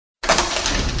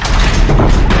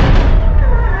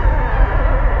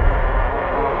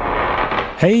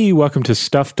Hey, welcome to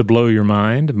Stuff to Blow Your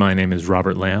Mind. My name is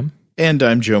Robert Lamb. And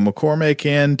I'm Joe McCormick,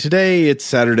 and today it's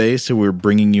Saturday, so we're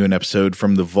bringing you an episode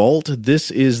from the vault. This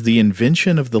is the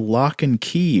Invention of the Lock and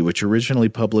Key, which originally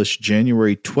published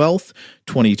January 12th,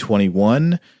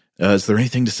 2021. Is there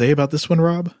anything to say about this one,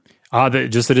 Rob?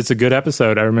 Just that it's a good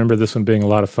episode. I remember this one being a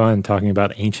lot of fun, talking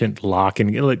about ancient lock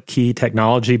and key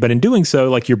technology. But in doing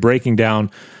so, you're breaking down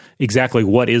exactly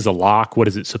what is a lock, what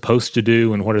is it supposed to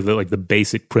do, and what are the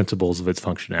basic principles of its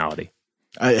functionality.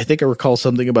 I think I recall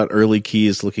something about early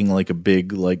keys looking like a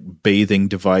big bathing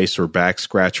device or back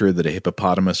scratcher that a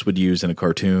hippopotamus would use in a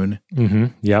cartoon. Mm-hmm.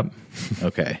 Yep.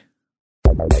 Okay.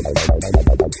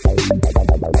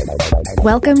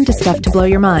 Welcome to Stuff to Blow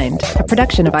Your Mind, a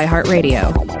production of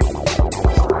iHeartRadio.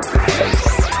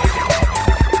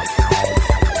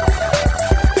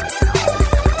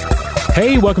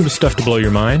 Hey, welcome to Stuff to Blow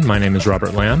Your Mind. My name is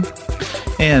Robert Lamb.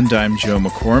 And I'm Joe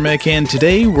McCormick, and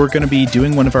today we're going to be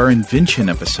doing one of our Invention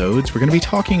episodes. We're going to be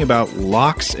talking about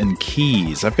locks and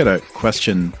keys. I've got a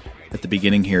question at the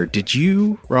beginning here. Did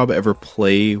you, Rob, ever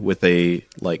play with a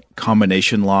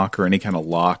combination lock or any kind of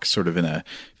lock sort of in a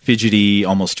fidgety,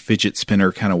 almost fidget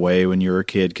spinner kind of way when you were a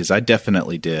kid? Because I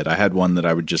definitely did. I had one that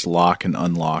I would just lock and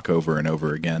unlock over and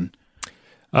over again.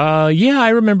 Yeah, I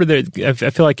remember that. I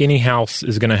feel like any house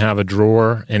is going to have a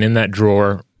drawer, and in that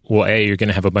drawer, well, you're going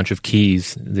to have a bunch of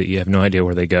keys that you have no idea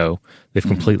where they go. They've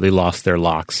completely lost their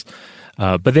locks.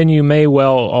 But then you may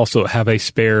well also have a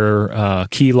spare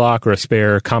key lock or a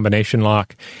spare combination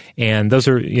lock, and those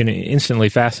are instantly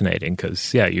fascinating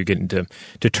because you're getting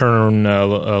to turn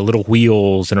little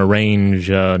wheels and arrange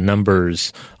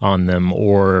numbers on them,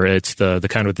 or it's the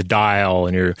kind with the dial,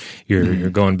 and you're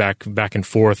going back and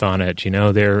forth on it.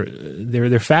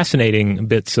 They're fascinating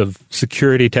bits of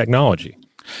security technology.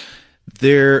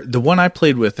 The one I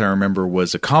played with, I remember,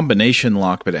 was a combination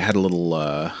lock, but it had a little.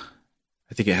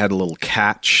 I think it had a little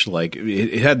catch,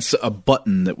 it had a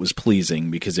button that was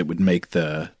pleasing because it would make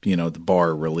the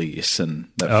bar release, and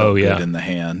that felt good in the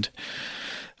hand.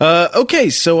 Okay,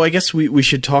 so I guess we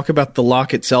should talk about the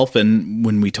lock itself, and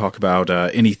when we talk about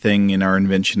anything in our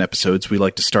Invention episodes, we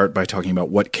like to start by talking about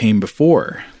what came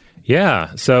before.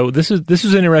 Yeah, so this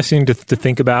is interesting to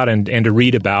think about and to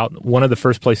read about. One of the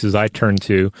first places I turned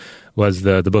to was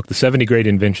the book, The 70 Great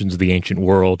Inventions of the Ancient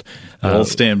World. I'll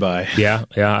stand by. Yeah,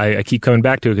 I keep coming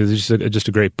back to it because it's just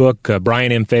a great book.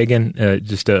 Brian M. Fagan,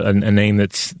 just a name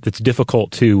that's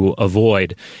difficult to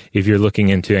avoid if you're looking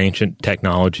into ancient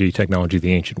technology of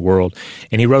the ancient world.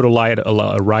 And he wrote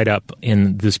a write-up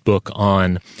in this book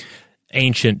on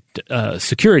ancient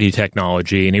security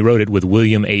technology, and he wrote it with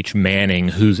William H. Manning,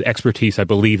 whose expertise, I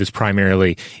believe, is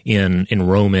primarily in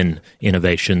Roman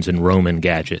innovations and Roman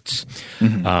gadgets.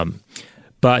 Mm-hmm.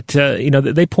 But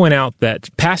they point out that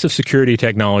passive security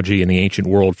technology in the ancient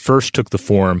world first took the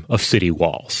form of city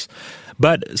walls.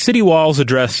 But city walls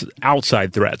address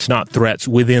outside threats, not threats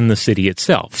within the city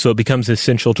itself. So it becomes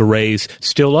essential to raise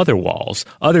still other walls,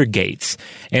 other gates.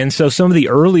 And so some of the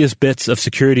earliest bits of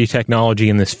security technology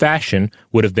in this fashion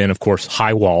would have been, of course,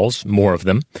 high walls, more of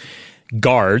them.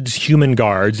 Guards, human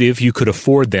guards, if you could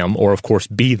afford them, or, of course,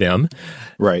 be them.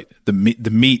 Right. The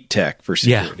meat tech for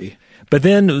security. Yeah. But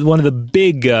then one of the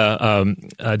big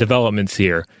developments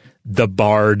here, the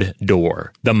barred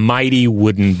door, the mighty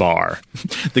wooden bar.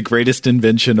 The greatest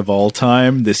invention of all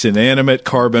time, this inanimate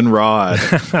carbon rod.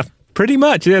 Pretty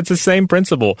much. Yeah, it's the same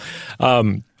principle.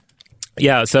 So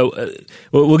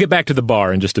we'll get back to the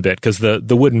bar in just a bit because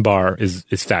the wooden bar is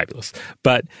fabulous.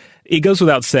 But it goes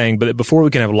without saying, but before we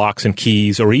can have locks and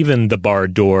keys or even the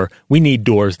barred door, we need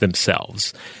doors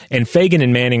themselves. And Fagan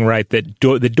and Manning write that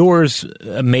the doors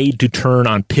made to turn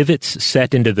on pivots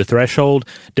set into the threshold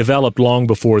developed long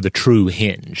before the true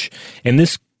hinge. And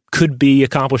this could be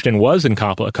accomplished and was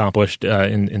accomplished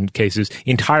in cases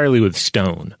entirely with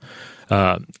stone.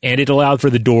 And it allowed for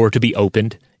the door to be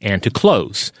opened and to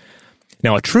close.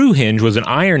 Now, a true hinge was an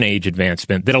Iron Age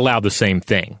advancement that allowed the same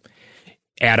thing.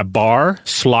 Add a bar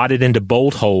slotted into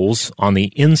bolt holes on the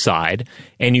inside,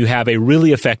 and you have a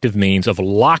really effective means of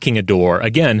locking a door,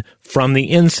 again, from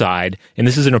the inside. And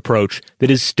this is an approach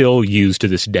that is still used to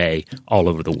this day all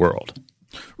over the world.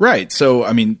 Right. So,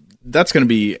 that's going to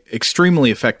be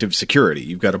extremely effective security.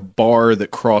 You've got a bar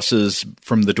that crosses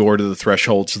from the door to the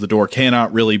threshold, so the door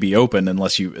cannot really be open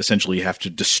unless you essentially have to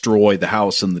destroy the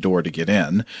house and the door to get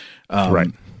in.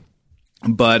 Right.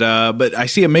 But I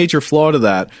see a major flaw to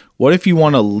that. What if you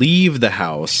want to leave the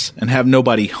house and have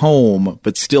nobody home,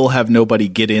 but still have nobody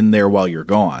get in there while you're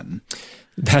gone?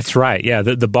 That's right. Yeah,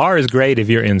 the bar is great if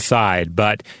you're inside,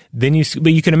 but then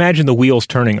you can imagine the wheels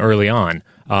turning early on.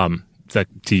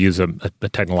 to use a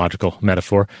technological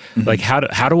metaphor, like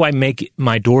how do I make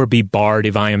my door be barred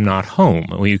if I am not home?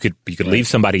 Well, you could leave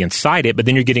somebody inside it, but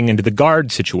then you're getting into the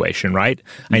guard situation, right?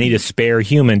 I need a spare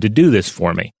human to do this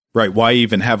for me. Right. Why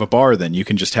even have a bar then? You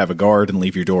can just have a guard and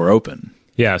leave your door open.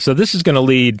 Yeah, so this is going to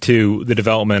lead to the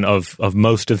development of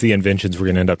most of the inventions we're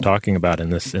going to end up talking about in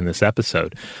this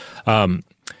episode.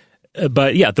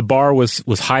 But yeah, the bar was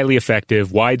highly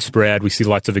effective, widespread. We see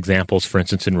lots of examples, for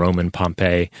instance, in Rome and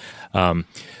Pompeii.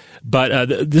 But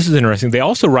this is interesting. They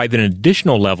also write that an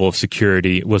additional level of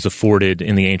security was afforded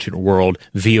in the ancient world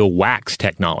via wax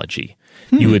technology.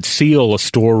 You would seal a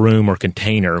storeroom or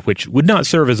container, which would not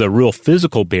serve as a real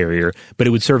physical barrier, but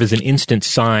it would serve as an instant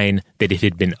sign that it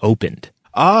had been opened.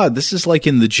 This is like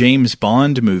in the James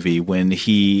Bond movie when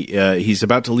he's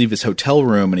about to leave his hotel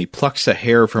room and he plucks a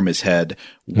hair from his head,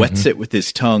 wets it with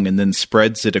his tongue, and then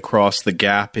spreads it across the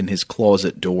gap in his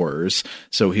closet doors.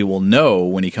 So he will know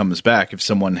when he comes back if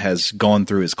someone has gone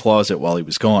through his closet while he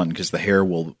was gone, because the hair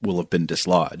will have been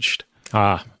dislodged.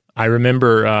 I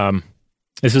remember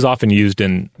this is often used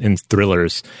in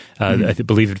thrillers. I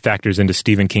believe it factors into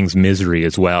Stephen King's Misery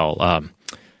as well.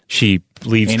 She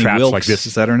leaves Annie traps Wilkes, like this.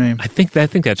 Is that her name? I think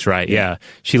that's right. Yeah.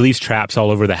 She leaves traps all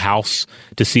over the house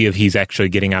to see if he's actually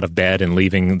getting out of bed and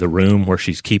leaving the room where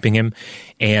she's keeping him.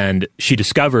 And she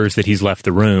discovers that he's left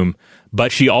the room,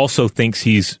 but she also thinks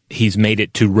he's made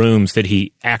it to rooms that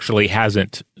he actually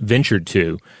hasn't ventured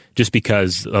to, just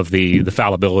because of the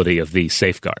fallibility of these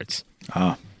safeguards.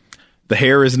 The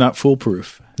hair is not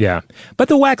foolproof. Yeah. But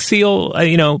the wax seal,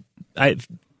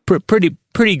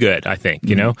 pretty good, I think,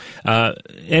 you know?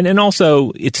 And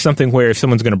also, it's something where if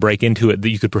someone's going to break into it, that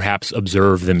you could perhaps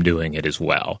observe them doing it as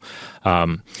well.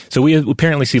 So we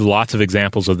apparently see lots of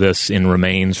examples of this in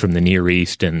remains from the Near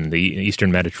East and the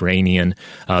Eastern Mediterranean.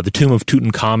 The tomb of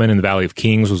Tutankhamun in the Valley of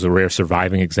Kings was a rare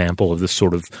surviving example of this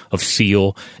sort of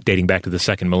seal dating back to the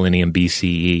 2nd millennium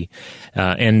BCE.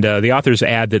 And the authors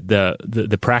add that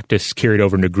the practice carried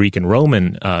over into Greek and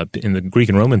Roman, in the Greek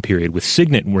and Roman period, with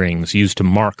signet rings used to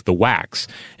mark the wax.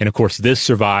 And of course, this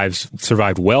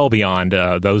survived well beyond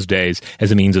those days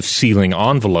as a means of sealing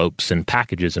envelopes and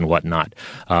packages and whatnot.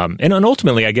 And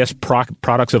ultimately, I guess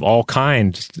products of all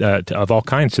kinds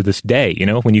to this day. You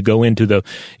know, when you go into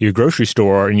your grocery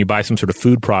store and you buy some sort of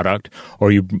food product,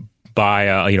 or you buy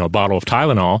a bottle of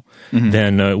Tylenol,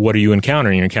 then what are you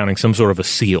encountering? You're encountering some sort of a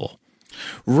seal.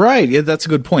 Right. Yeah, that's a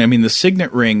good point. I mean, the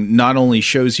signet ring not only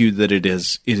shows you that it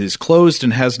is closed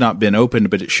and has not been opened,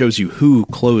 but it shows you who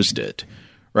closed it.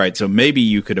 Right. So maybe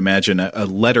you could imagine a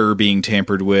letter being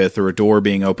tampered with or a door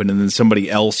being opened, and then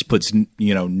somebody else puts,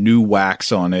 new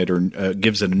wax on it, or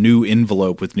gives it a new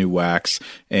envelope with new wax.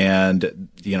 And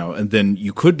then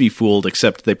you could be fooled,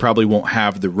 except they probably won't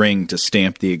have the ring to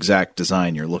stamp the exact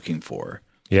design you're looking for.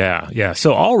 Yeah. Yeah.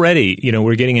 So already,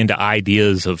 we're getting into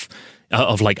ideas of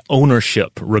like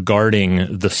ownership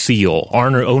regarding the seal,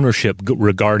 ownership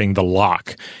regarding the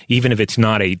lock, even if it's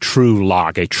not a true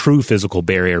lock, a true physical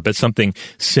barrier, but something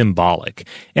symbolic.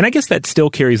 And I guess that still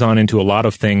carries on into a lot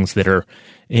of things that are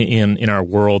in our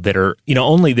world that are,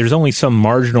 there's only some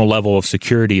marginal level of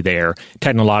security there,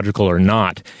 technological or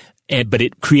not, but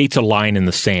it creates a line in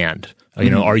the sand.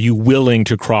 Are you willing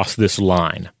to cross this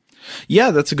line?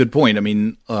 Yeah, that's a good point. I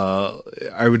mean,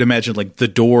 I would imagine like the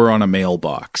door on a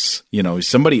mailbox.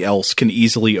 Somebody else can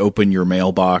easily open your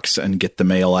mailbox and get the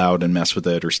mail out and mess with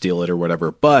it or steal it or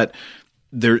whatever. But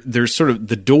there's sort of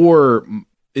the door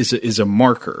is a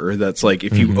marker that's like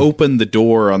if you open the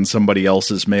door on somebody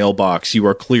else's mailbox, you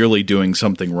are clearly doing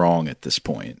something wrong at this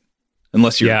point,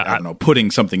 unless you're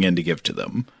putting something in to give to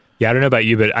them. Yeah, I don't know about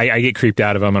you, but I get creeped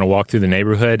out if I'm going to walk through the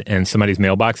neighborhood and somebody's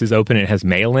mailbox is open and it has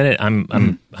mail in it.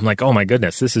 I'm like, oh my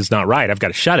goodness, this is not right. I've got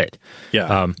to shut it.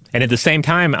 Yeah. And at the same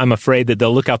time, I'm afraid that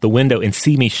they'll look out the window and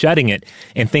see me shutting it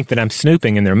and think that I'm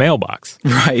snooping in their mailbox.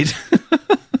 Right.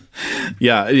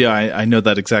 Yeah, I know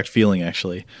that exact feeling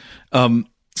actually.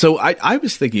 So I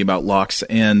was thinking about locks,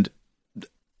 and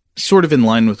sort of in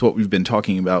line with what we've been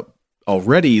talking about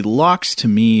already, locks to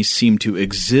me seem to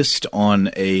exist on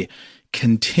a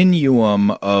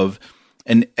continuum of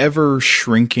an ever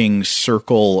shrinking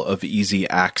circle of easy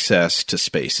access to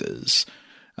spaces.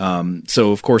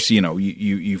 So of course,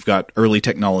 you've got early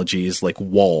technologies like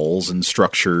walls and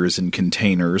structures and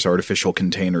containers,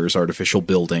 artificial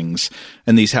buildings,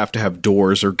 and these have to have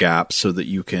doors or gaps so that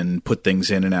you can put things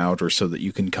in and out, or so that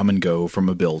you can come and go from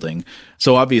a building.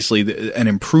 So obviously an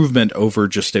improvement over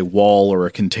just a wall or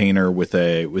a container with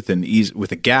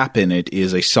a gap in it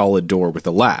is a solid door with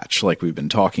a latch, like we've been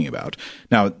talking about.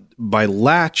 Now, by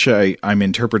latch, I'm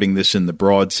interpreting this in the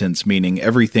broad sense, meaning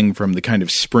everything from the kind of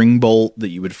spring bolt that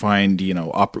you would find,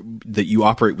 that you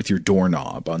operate with your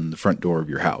doorknob on the front door of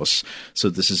your house. So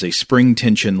this is a spring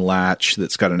tension latch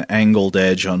that's got an angled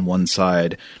edge on one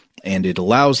side, and it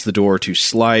allows the door to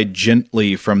slide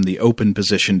gently from the open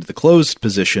position to the closed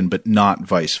position, but not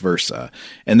vice versa.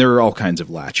 And there are all kinds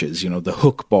of latches, the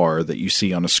hook bar that you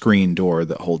see on a screen door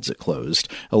that holds it closed.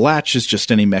 A latch is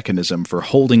just any mechanism for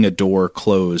holding a door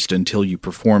closed until you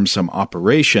perform some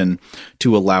operation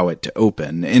to allow it to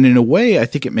open. And in a way, I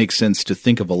think it makes sense to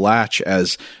think of a latch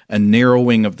as a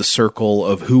narrowing of the circle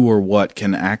of who or what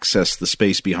can access the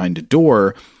space behind a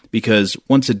door, because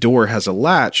once a door has a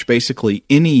latch, basically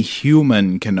any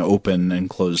human can open and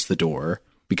close the door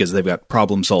because they've got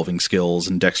problem-solving skills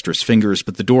and dexterous fingers,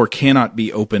 but the door cannot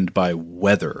be opened by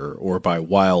weather or by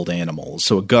wild animals.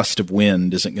 So a gust of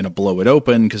wind isn't going to blow it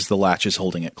open because the latch is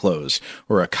holding it closed,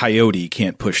 or a coyote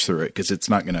can't push through it because it's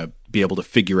not going to be able to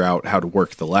figure out how to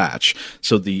work the latch.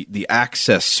 So the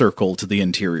access circle to the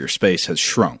interior space has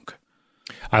shrunk.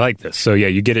 I like this. So yeah,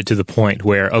 you get it to the point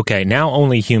where, okay, now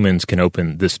only humans can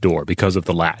open this door because of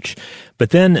the latch.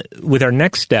 But then with our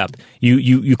next step,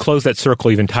 you close that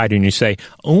circle even tighter and you say,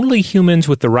 only humans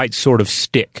with the right sort of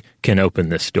stick can open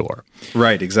this door.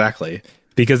 Right, exactly.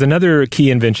 Because another key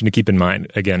invention to keep in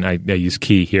mind, again, I use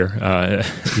key here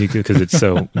because it's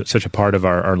such a part of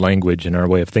our language and our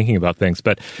way of thinking about things.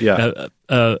 But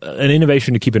an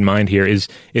innovation to keep in mind here is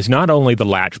not only the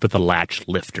latch, but the latch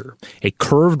lifter, a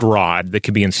curved rod that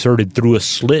can be inserted through a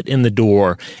slit in the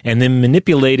door and then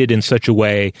manipulated in such a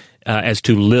way as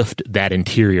to lift that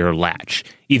interior latch,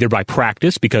 either by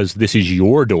practice, because this is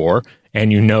your door,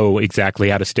 and you know exactly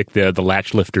how to stick the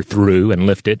latch lifter through and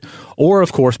lift it, or,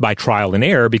 of course, by trial and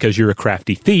error because you're a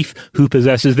crafty thief who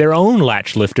possesses their own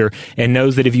latch lifter and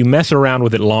knows that if you mess around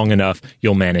with it long enough,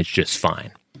 you'll manage just fine.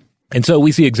 And so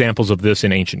we see examples of this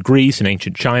in ancient Greece and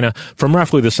ancient China from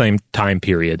roughly the same time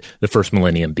period, the first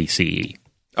millennium BCE.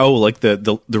 Oh, like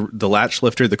the latch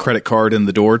lifter, the credit card in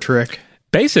the door trick?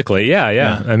 Basically,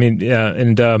 yeah. I mean, yeah,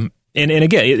 And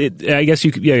again, I guess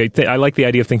I like the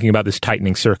idea of thinking about this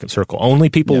tightening circle. Only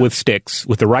people with sticks,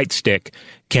 with the right stick,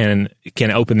 can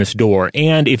open this door.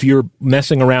 And if you're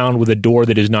messing around with a door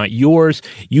that is not yours,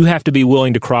 you have to be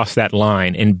willing to cross that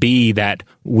line and be that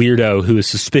weirdo who is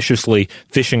suspiciously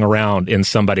fishing around in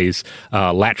somebody's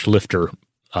latch lifter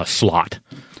slot.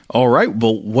 All right.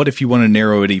 Well, what if you want to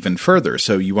narrow it even further?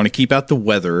 So you want to keep out the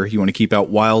weather, you want to keep out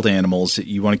wild animals,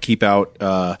 you want to keep out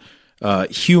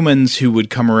humans who would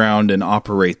come around and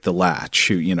operate the latch,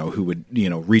 who would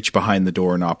reach behind the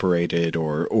door and operate it,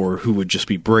 or who would just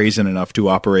be brazen enough to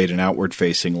operate an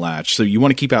outward-facing latch. So you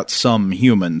want to keep out some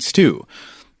humans too.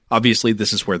 Obviously,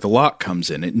 this is where the lock comes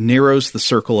in. It narrows the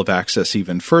circle of access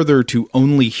even further to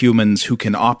only humans who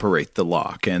can operate the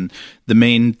lock. And the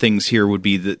main things here would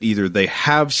be that either they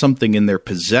have something in their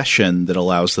possession that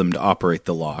allows them to operate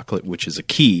the lock, which is a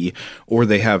key, or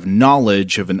they have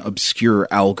knowledge of an obscure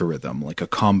algorithm, like a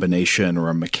combination or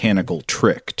a mechanical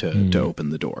trick to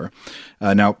open the door.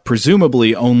 Now,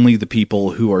 presumably, only the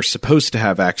people who are supposed to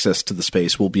have access to the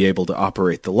space will be able to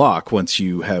operate the lock once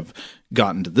you have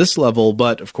gotten to this level,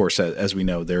 but of course, as we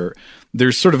know,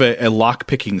 there's sort of a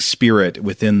lock-picking spirit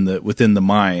within the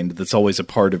mind that's always a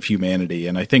part of humanity,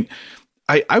 and I think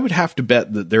I would have to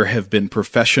bet that there have been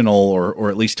professional or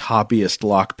at least hobbyist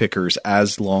lock pickers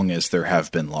as long as there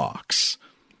have been locks.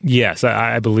 Yes,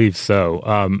 I believe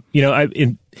so.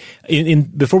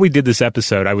 Before we did this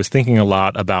episode, I was thinking a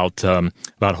lot about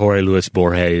Jorge Luis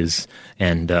Borges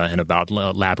and about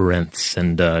labyrinths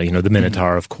and the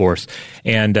Minotaur, of course.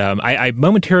 And I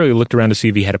momentarily looked around to see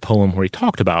if he had a poem where he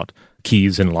talked about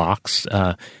keys and locks.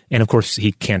 And of course,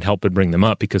 he can't help but bring them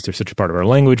up because they're such a part of our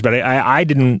language. But I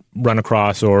didn't run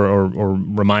across or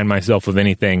remind myself of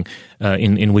anything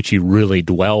in which he really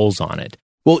dwells on it.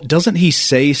 Well, doesn't he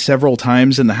say several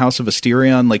times in the House of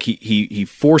Asterion, like he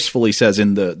forcefully says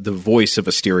in the voice of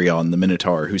Asterion, the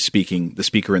Minotaur who's speaking, the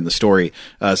speaker in the story,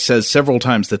 says several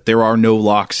times that there are no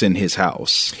locks in his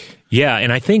house. Yeah,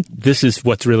 and I think this is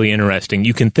what's really interesting.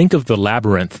 You can think of the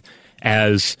labyrinth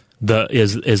as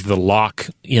the lock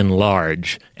in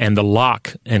large, and the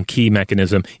lock and key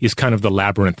mechanism is kind of the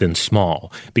labyrinth in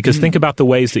small. Because think about the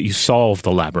ways that you solve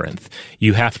the labyrinth.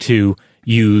 You have to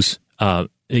use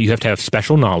you have to have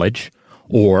special knowledge,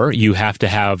 or you have to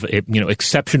have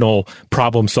exceptional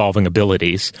problem-solving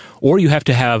abilities, or you have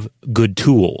to have good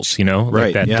tools.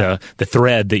 Right, like that the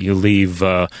thread that you leave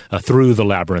through the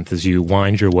labyrinth as you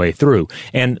wind your way through.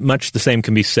 And much the same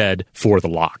can be said for the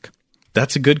lock.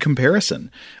 That's a good comparison.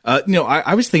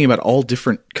 I was thinking about all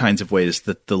different kinds of ways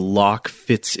that the lock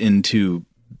fits into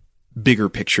bigger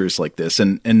pictures like this.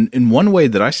 And in one way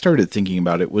that I started thinking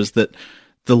about it was that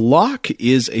the lock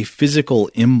is a physical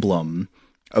emblem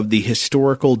of the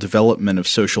historical development of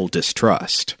social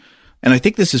distrust. And I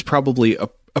think this is probably a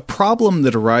problem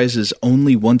that arises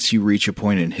only once you reach a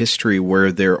point in history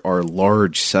where there are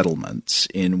large settlements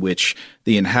in which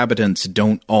the inhabitants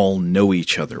don't all know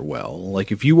each other well. Like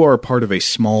if you are part of a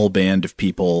small band of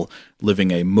people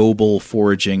living a mobile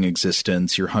foraging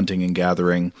existence, you're hunting and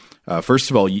gathering, first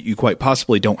of all, you quite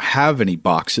possibly don't have any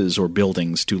boxes or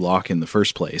buildings to lock in the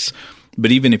first place.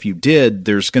 But even if you did,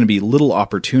 there's going to be little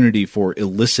opportunity for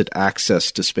illicit access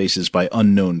to spaces by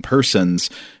unknown persons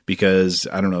because,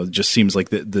 I don't know, it just seems like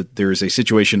that there is a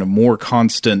situation of more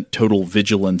constant total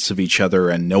vigilance of each other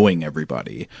and knowing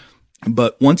everybody.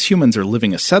 But once humans are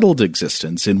living a settled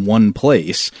existence in one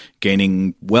place,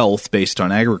 gaining wealth based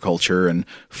on agriculture and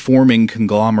forming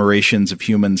conglomerations of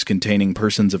humans containing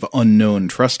persons of unknown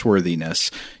trustworthiness,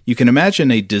 you can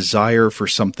imagine a desire for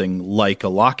something like a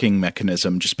locking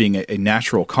mechanism just being a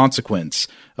natural consequence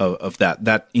of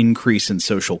that increase in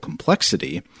social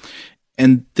complexity.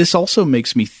 And this also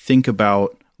makes me think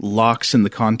about locks in the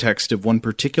context of one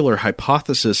particular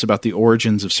hypothesis about the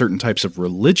origins of certain types of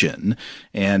religion.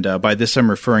 And by this,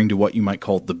 I'm referring to what you might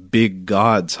call the big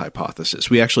gods hypothesis.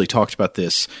 We actually talked about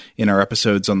this in our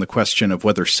episodes on the question of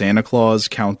whether Santa Claus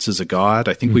counts as a god.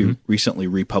 I think we recently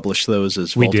republished those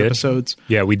as vault episodes.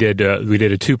 Yeah, we did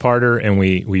a two-parter, and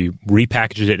we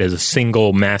repackaged it as a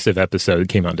single massive episode. It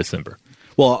came out in December.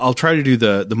 Well, I'll try to do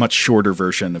the much shorter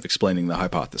version of explaining the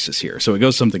hypothesis here. So it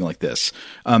goes something like this.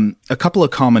 A couple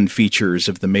of common features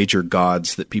of the major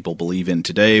gods that people believe in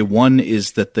today. One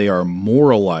is that they are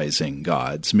moralizing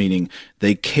gods, meaning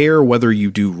they care whether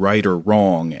you do right or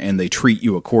wrong, and they treat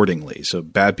you accordingly. So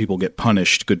bad people get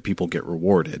punished, good people get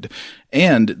rewarded.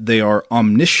 And they are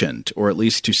omniscient, or at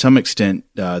least to some extent,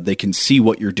 they can see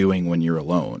what you're doing when you're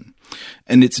alone.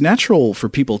 And it's natural for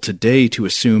people today to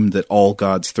assume that all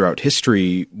gods throughout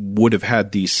history would have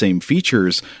had these same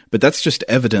features, but that's just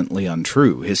evidently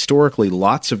untrue. Historically,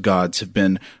 lots of gods have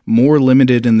been more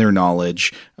limited in their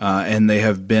knowledge, and they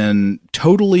have been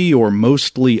totally or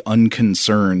mostly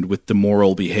unconcerned with the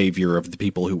moral behavior of the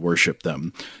people who worship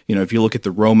them. You know, if you look at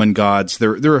the Roman gods,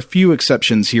 there are a few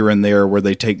exceptions here and there where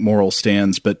they take moral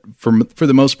stands, but for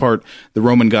the most part, the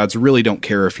Roman gods really don't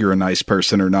care if you're a nice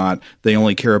person or not. They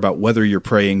only care about whether you're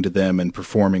praying to them and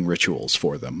performing rituals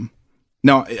for them.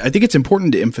 Now, I think it's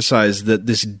important to emphasize that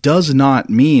this does not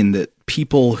mean that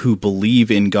people who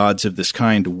believe in gods of this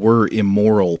kind were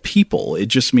immoral people. It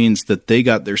just means that they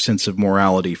got their sense of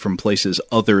morality from places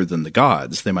other than the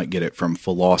gods. They might get it from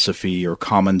philosophy or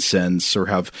common sense, or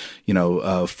have,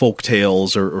 folk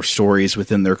tales or stories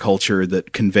within their culture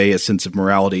that convey a sense of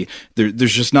morality.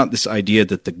 There's just not this idea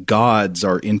that the gods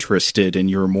are interested in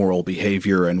your moral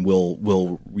behavior and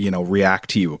will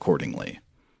react to you accordingly.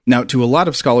 Now, to a lot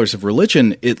of scholars of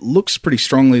religion, it looks pretty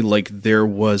strongly like there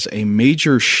was a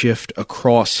major shift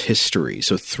across history.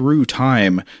 So through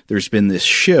time, there's been this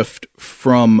shift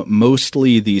from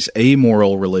mostly these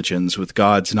amoral religions with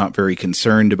gods not very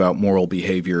concerned about moral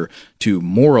behavior to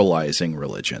moralizing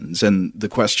religions. And the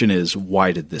question is,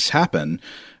 why did this happen?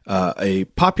 A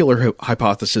popular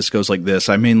hypothesis goes like this.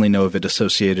 I mainly know of it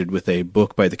associated with a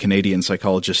book by the Canadian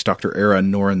psychologist Dr. Era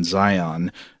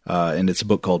Norenzayan, and it's a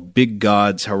book called Big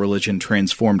Gods, How Religion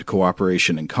Transformed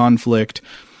Cooperation and Conflict.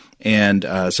 And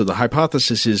so the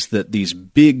hypothesis is that these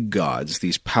big gods,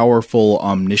 these powerful,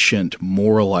 omniscient,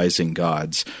 moralizing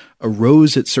gods,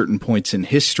 arose at certain points in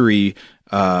history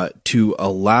to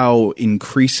allow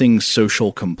increasing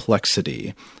social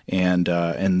complexity and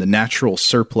the natural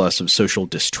surplus of social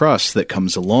distrust that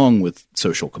comes along with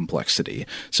social complexity.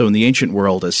 So in the ancient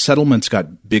world, as settlements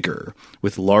got bigger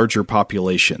with larger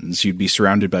populations, you'd be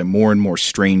surrounded by more and more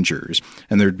strangers,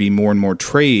 and there'd be more and more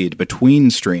trade between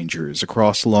strangers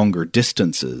across longer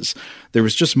distances. There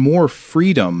was just more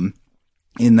freedom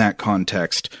in that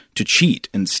context to cheat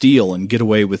and steal and get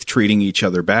away with treating each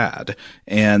other bad.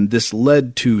 And this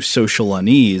led to social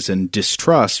unease and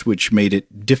distrust, which made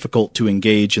it difficult to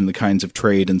engage in the kinds of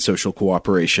trade and social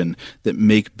cooperation that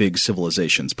make big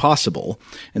civilizations possible.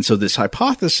 And so this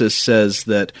hypothesis says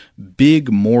that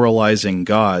big moralizing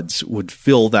gods would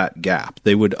fill that gap.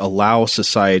 They would allow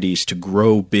societies to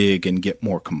grow big and get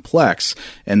more complex,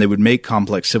 and they would make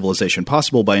complex civilization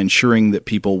possible by ensuring that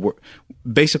people were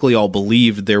basically all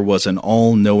believed there was an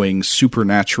all-knowing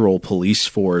supernatural police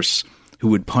force who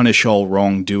would punish all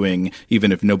wrongdoing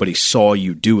even if nobody saw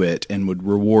you do it, and would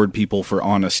reward people for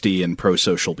honesty and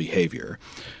pro-social behavior.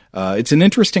 It's an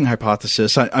interesting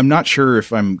hypothesis. I'm not sure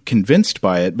if I'm convinced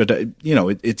by it, but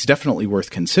it's definitely worth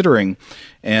considering.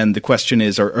 And the question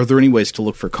is, are there any ways to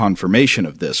look for confirmation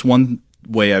of this? One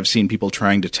way I've seen people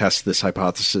trying to test this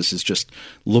hypothesis is just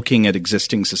looking at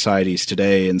existing societies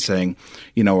today and saying,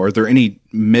 are there any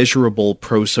measurable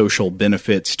pro-social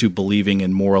benefits to believing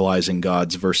in moralizing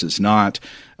gods versus not?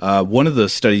 One of the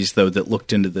studies, though, that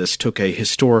looked into this took a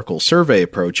historical survey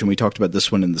approach, and we talked about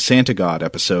this one in the Santa God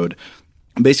episode.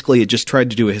 Basically, it just tried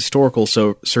to do a historical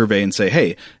survey and say,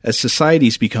 hey, as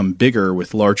societies become bigger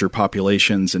with larger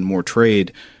populations and more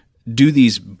trade, do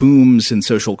these booms in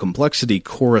social complexity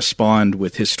correspond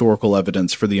with historical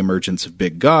evidence for the emergence of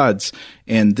big gods?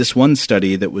 And this one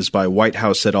study that was by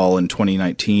Whitehouse et al. In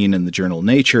 2019 in the journal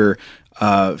Nature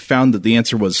found that the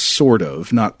answer was sort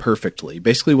of, not perfectly.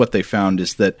 Basically, what they found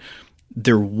is that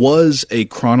there was a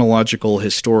chronological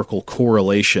historical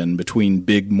correlation between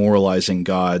big moralizing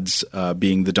gods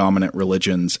being the dominant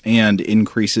religions and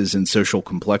increases in social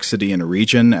complexity in a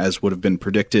region, as would have been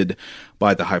predicted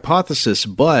by the hypothesis,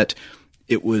 but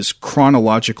it was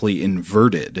chronologically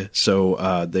inverted.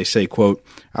 So they say, quote,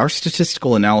 "Our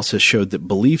statistical analysis showed that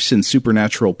beliefs in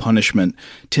supernatural punishment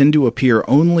tend to appear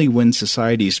only when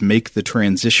societies make the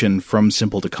transition from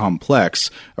simple to complex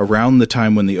around the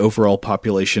time when the overall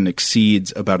population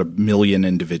exceeds about 1 million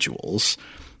individuals."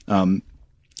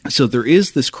 So there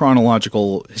is this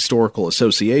chronological historical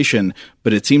association,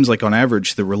 but it seems like on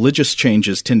average the religious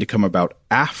changes tend to come about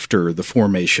after the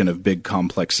formation of big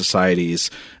complex societies,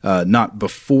 not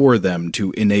before them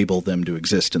to enable them to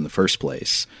exist in the first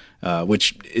place,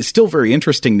 which is still very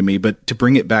interesting to me. But to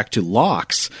bring it back to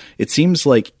Locke's, it seems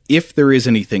like if there is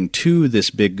anything to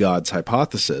this big gods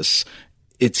hypothesis,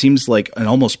 it seems like an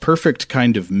almost perfect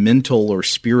kind of mental or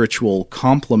spiritual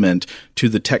complement to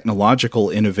the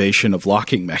technological innovation of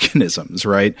locking mechanisms,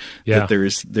 right? Yeah. That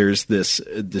there's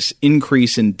this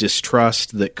increase in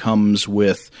distrust that comes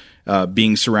with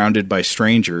being surrounded by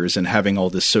strangers and having all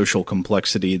this social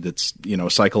complexity that's,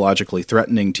 psychologically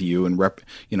threatening to you and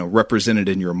represented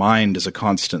in your mind as a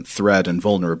constant threat and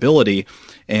vulnerability.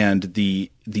 And the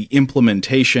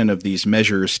implementation of these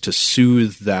measures to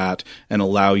soothe that and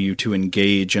allow you to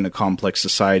engage in a complex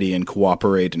society and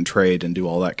cooperate and trade and do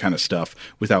all that kind of stuff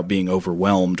without being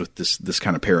overwhelmed with this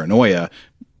kind of paranoia.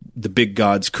 The big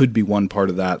gods could be one part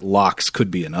of that. Locke's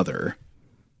could be another.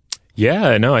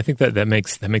 Yeah, no, I think that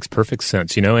makes perfect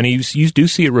sense, and you do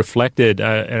see it reflected.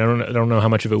 And I don't know how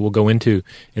much of it we'll go into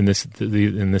in this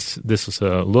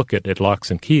look at locks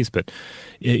and keys, but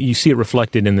you see it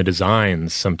reflected in the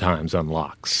designs sometimes on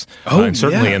locks, and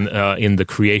certainly in the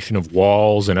creation of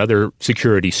walls and other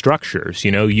security structures.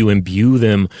 You imbue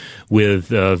them with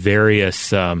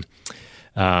various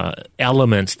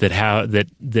elements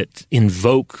that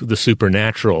invoke the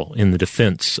supernatural in the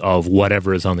defense of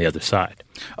whatever is on the other side.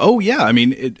 Oh yeah, I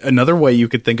mean, another way you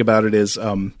could think about it is,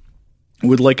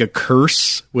 would a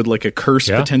curse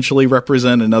potentially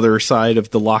represent another side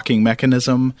of the locking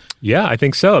mechanism? Yeah, I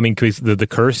think so. I mean, because the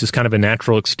curse is kind of a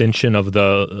natural extension of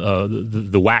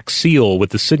the wax seal with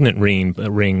the signet ring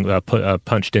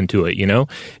punched into it.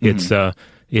 Mm-hmm.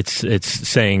 It's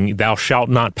saying, "Thou shalt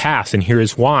not pass," and here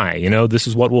is why. This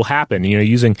is what will happen.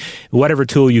 Using whatever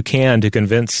tool you can to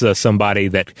convince somebody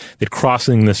that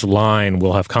crossing this line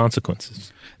will have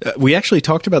consequences. We actually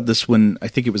talked about this when, I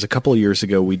think it was a couple of years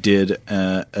ago, we did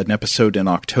an episode in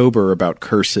October about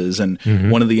curses. And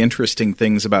one of the interesting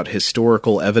things about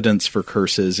historical evidence for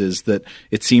curses is that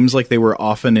it seems like they were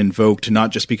often invoked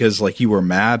not just because you were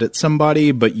mad at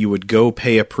somebody, but you would go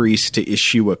pay a priest to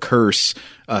issue a curse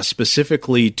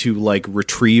specifically to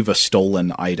retrieve a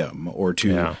stolen item or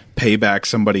to pay back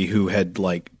somebody who had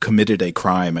committed a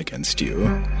crime against you.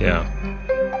 Yeah.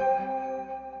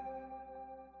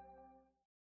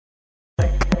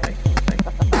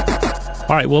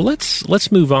 All right, well,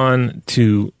 let's move on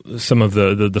to some of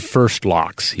the first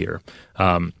locks here.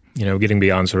 Getting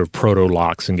beyond sort of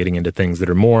proto-locks and getting into things that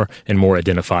are more and more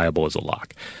identifiable as a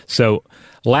lock. So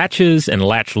latches and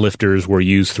latch lifters were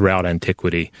used throughout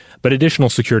antiquity, but additional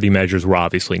security measures were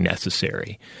obviously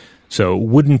necessary. So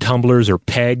wooden tumblers or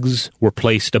pegs were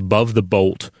placed above the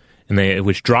bolt,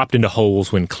 which dropped into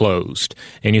holes when closed.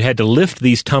 And you had to lift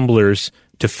these tumblers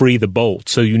to free the bolt.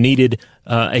 So you needed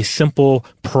a simple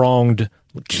pronged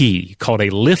key called a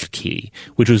lift key,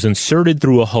 which was inserted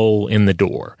through a hole in the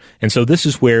door. And so this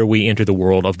is where we enter the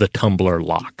world of the tumbler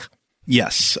lock.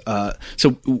 Yes.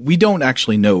 So we don't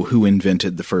actually know who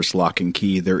invented the first lock and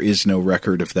key. There is no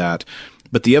record of that.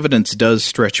 but the evidence does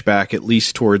stretch back at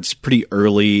least towards pretty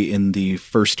early in the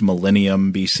first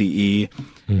millennium BCE.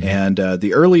 Mm-hmm. And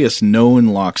the earliest known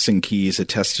locks and keys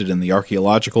attested in the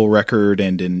archaeological record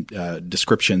and in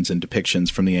descriptions and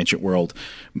depictions from the ancient world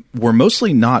were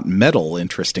mostly not metal,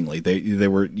 interestingly. They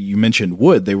were, you mentioned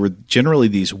wood, they were generally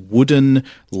these wooden,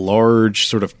 large,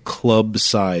 sort of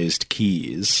club-sized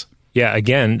keys. Yeah,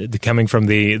 again, coming from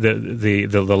the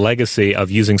legacy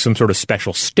of using some sort of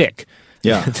special stick.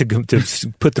 Yeah.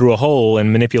 to put through a hole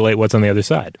and manipulate what's on the other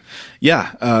side.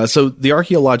 Yeah. So the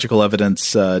archaeological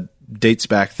evidence dates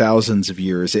back thousands of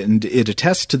years, and it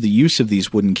attests to the use of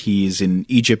these wooden keys in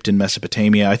Egypt and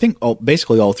Mesopotamia, I think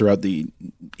basically all throughout the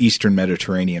eastern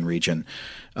Mediterranean region.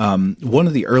 One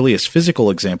of the earliest physical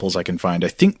examples I can find, I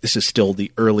think this is still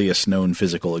the earliest known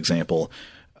physical example,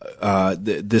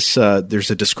 there's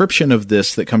a description of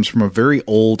this that comes from a very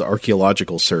old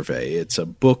archaeological survey. It's a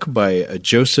book by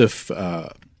Joseph, I'm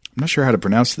not sure how to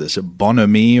pronounce this,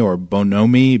 Bonomi or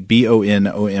Bonomi,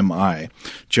 Bonomi,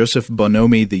 Joseph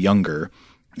Bonomi the Younger,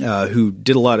 who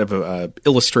did a lot of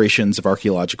illustrations of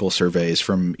archaeological surveys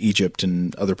from Egypt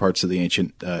and other parts of the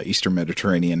ancient Eastern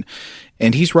Mediterranean.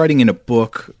 And he's writing in a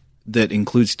book that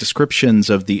includes descriptions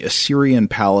of the Assyrian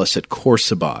palace at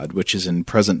Khorsabad, which is in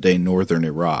present-day northern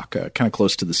Iraq, kind of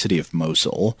close to the city of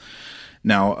Mosul.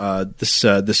 Now,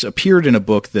 this appeared in a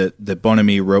book that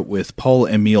Bonomi wrote with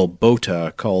Paul-Émile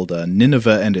Botta called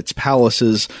Nineveh and Its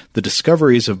Palaces, The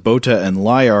Discoveries of Botta and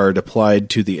Layard Applied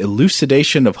to the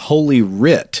Elucidation of Holy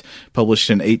Writ,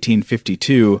 published in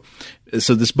 1852.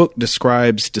 So this book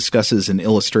discusses, and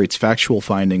illustrates factual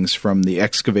findings from the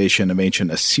excavation of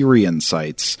ancient Assyrian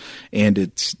sites,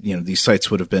 and these sites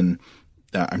would have been,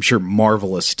 I'm sure,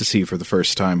 marvelous to see for the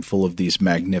first time, full of these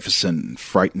magnificent,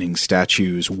 frightening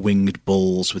statues, winged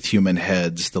bulls with human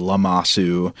heads, the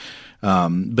Lamassu.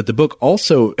 But the book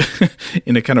also,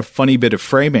 in a kind of funny bit of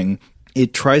framing,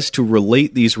 it tries to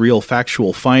relate these real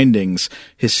factual findings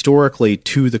historically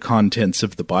to the contents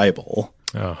of the Bible.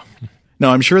 Oh.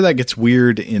 Now, I'm sure that gets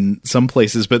weird in some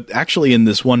places, but actually in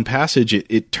this one passage,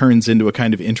 it turns into a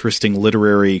kind of interesting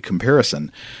literary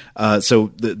comparison. So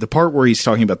the part where he's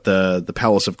talking about the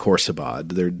Palace of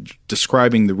Khorsabad, they're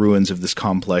describing the ruins of this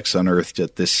complex unearthed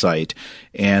at this site,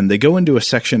 and they go into a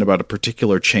section about a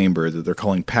particular chamber that they're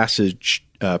calling Passage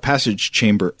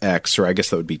Chamber X, or I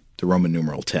guess that would be the Roman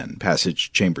numeral 10,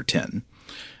 Passage Chamber 10.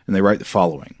 And they write the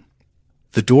following.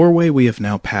 The doorway we have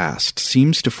now passed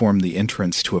seems to form the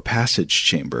entrance to a passage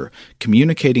chamber,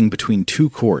 communicating between two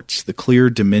courts, the clear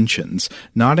dimensions,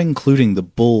 not including the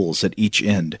bulls at each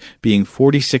end, being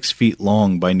 46 feet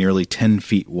long by nearly 10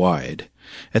 feet wide.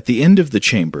 At the end of the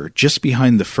chamber, just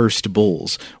behind the first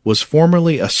bulls, was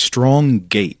formerly a strong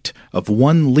gate of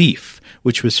one leaf,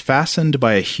 which was fastened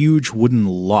by a huge wooden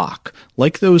lock,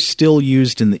 like those still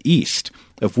used in the East,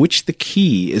 of which the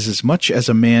key is as much as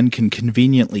a man can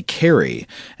conveniently carry,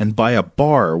 and by a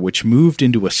bar which moved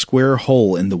into a square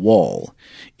hole in the wall.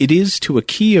 It is to a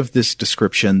key of this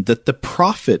description that the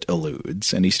prophet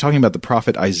alludes, and he's talking about the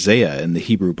prophet Isaiah in the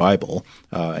Hebrew Bible,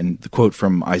 and the quote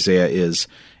from Isaiah is,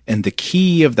 "And the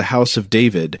key of the house of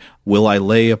David will I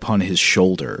lay upon his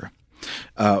shoulder."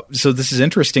 So this is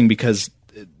interesting because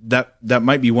that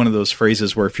might be one of those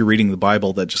phrases where if you're reading the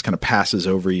Bible, that just kind of passes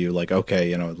over you, like,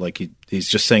 okay, like he's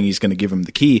just saying he's going to give him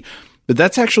the key. But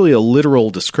that's actually a literal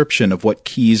description of what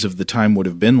keys of the time would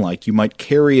have been like. You might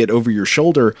carry it over your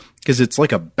shoulder because it's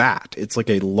like a bat. It's like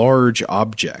a large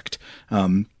object.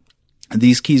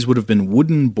 These keys would have been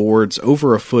wooden boards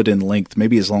over a foot in length,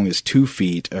 maybe as long as 2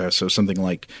 feet, so something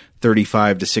like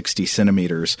 35 to 60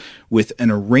 centimeters, with an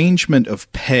arrangement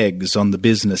of pegs on the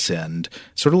business end,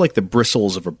 sort of like the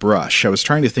bristles of a brush. I was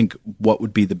trying to think what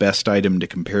would be the best item to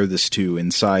compare this to in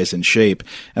size and shape,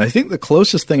 and I think the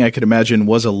closest thing I could imagine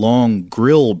was a long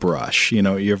grill brush. You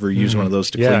ever use one of those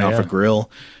to clean off a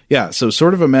grill? Yeah, so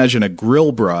sort of imagine a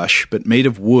grill brush, but made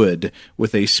of wood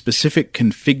with a specific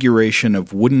configuration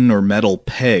of wooden or metal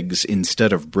pegs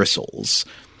instead of bristles.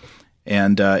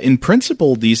 And in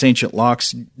principle, these ancient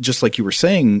locks, just like you were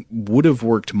saying, would have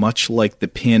worked much like the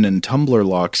pin and tumbler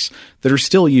locks that are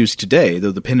still used today,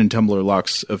 though the pin and tumbler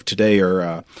locks of today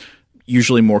are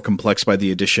usually more complex by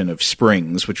the addition of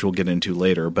springs, which we'll get into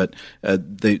later. But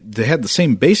they had the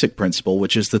same basic principle,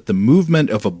 which is that the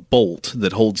movement of a bolt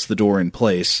that holds the door in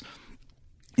place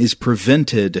is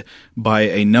prevented by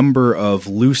a number of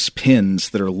loose pins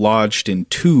that are lodged in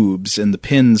tubes, and the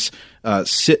pins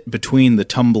sit between the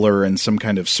tumbler and some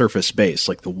kind of surface base,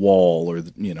 like the wall or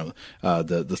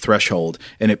the threshold,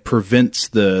 and it prevents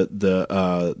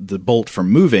the bolt from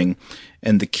moving.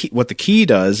 And what the key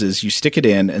does is you stick it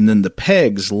in, and then the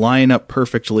pegs line up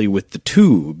perfectly with the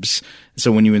tubes.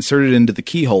 So when you insert it into the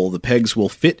keyhole, the pegs will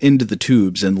fit into the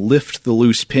tubes and lift the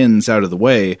loose pins out of the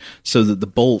way so that the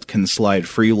bolt can slide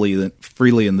freely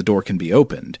and the door can be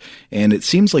opened. And it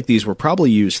seems like these were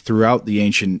probably used throughout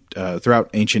ancient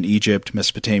Egypt,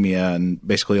 Mesopotamia, and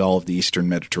basically all of the Eastern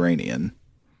Mediterranean.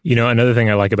 Another thing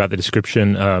I like about the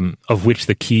description of which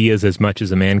the key is as much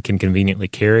as a man can conveniently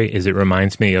carry is it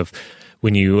reminds me of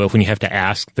when you have to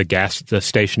ask the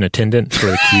station attendant for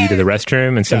the key to the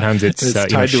restroom, and sometimes it's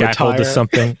shackled to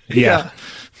something. Yeah.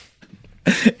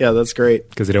 Yeah, that's great.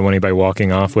 Because they don't want anybody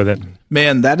walking off with it.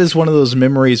 Man, that is one of those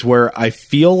memories where I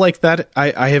feel like that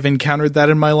I have encountered that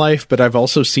in my life, but I've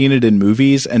also seen it in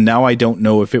movies, and now I don't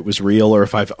know if it was real or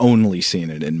if I've only seen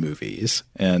it in movies,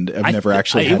 and I've never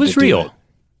actually had to do it. It was real.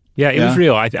 Yeah, it was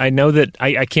real. I know that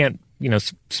I can't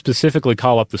specifically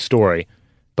call up the story,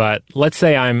 but let's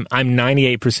say I'm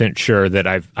 98% sure that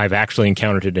I've actually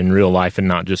encountered it in real life and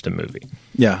not just a movie.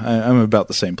 Yeah, I'm about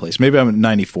the same place. Maybe I'm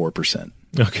at 94%.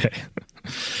 Okay.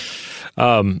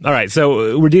 All right,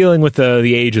 so we're dealing with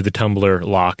the age of the tumbler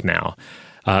lock now.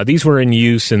 These were in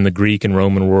use in the Greek and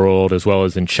Roman world as well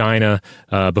as in China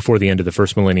before the end of the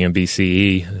first millennium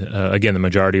BCE. Again, the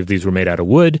majority of these were made out of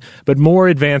wood, but more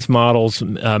advanced models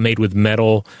made with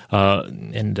metal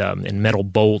and metal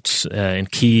bolts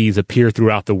and keys appear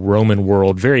throughout the Roman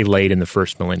world very late in the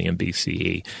first millennium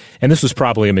BCE. And this was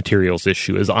probably a materials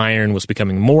issue as iron was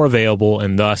becoming more available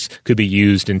and thus could be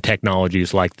used in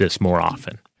technologies like this more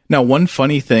often. Now, one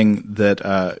funny thing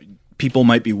that people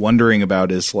might be wondering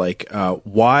about is like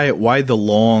why the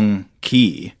long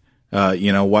key?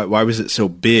 Why was it so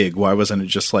big? Why wasn't it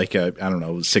just like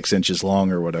 6 inches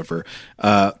long or whatever?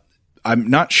 I'm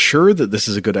not sure that this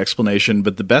is a good explanation,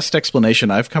 but the best explanation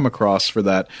I've come across for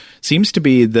that seems to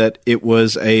be that it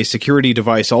was a security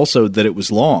device also, that it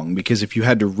was long, because if you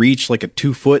had to reach like a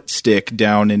 2-foot stick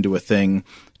down into a thing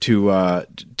to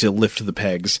lift the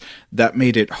pegs, that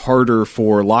made it harder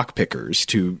for lockpickers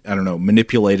to,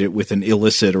 manipulate it with an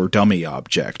illicit or dummy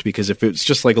object. Because if it's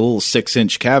just like a little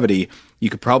 6-inch cavity, you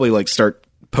could probably like start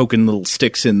poking little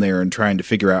sticks in there and trying to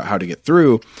figure out how to get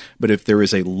through. But if there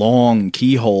is a long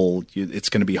keyhole, it's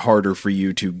going to be harder for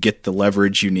you to get the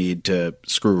leverage you need to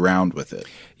screw around with it.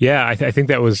 Yeah, I think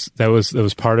that was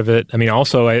part of it. I mean,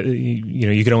 also,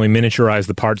 you can only miniaturize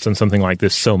the parts on something like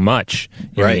this so much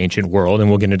in the ancient world, and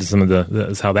we'll get into some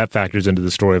of how that factors into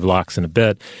the story of locks in a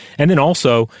bit. And then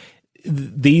also,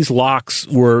 these locks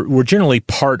were generally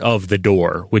part of the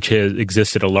door, which has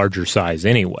existed a larger size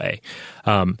anyway.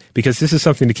 Because this is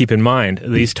something to keep in mind.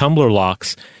 These tumbler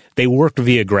locks, they worked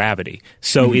via gravity,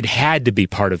 so it had to be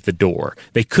part of the door.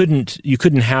 You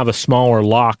couldn't have a smaller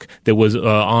lock that was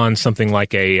on something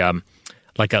like a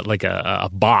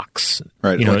box,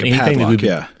 right? Like a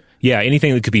padlock, Yeah,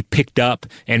 anything that could be picked up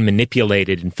and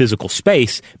manipulated in physical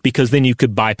space, because then you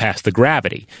could bypass the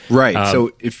gravity. Right.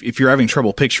 So if you're having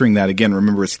trouble picturing that, again,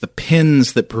 remember it's the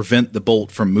pins that prevent the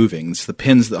bolt from moving. It's the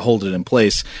pins that hold it in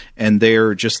place, and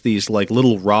they're just these like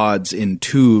little rods in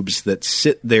tubes that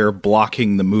sit there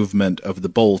blocking the movement of the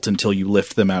bolt until you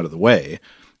lift them out of the way.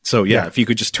 So yeah, if you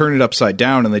could just turn it upside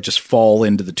down and they just fall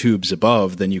into the tubes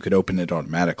above, then you could open it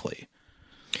automatically.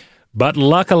 But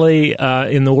luckily,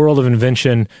 in the world of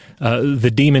invention, the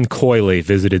demon Coily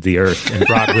visited the earth and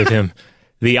brought with him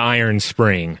the iron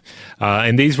spring.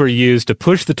 And these were used to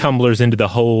push the tumblers into the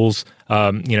holes,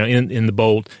 in the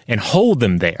bolt and hold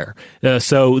them there.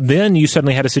 So then you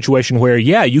suddenly had a situation where,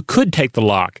 you could take the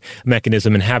lock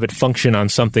mechanism and have it function on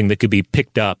something that could be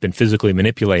picked up and physically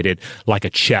manipulated, like a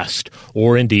chest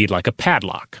or indeed like a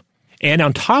padlock. And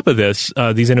on top of this,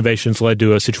 these innovations led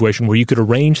to a situation where you could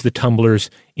arrange the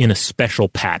tumblers in a special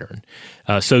pattern.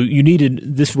 So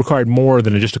this required more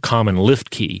than just a common lift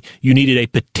key. You needed a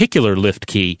particular lift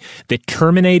key that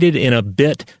terminated in a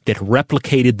bit that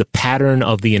replicated the pattern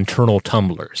of the internal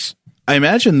tumblers. I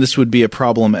imagine this would be a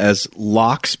problem as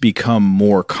locks become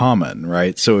more common,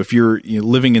 right? So if you're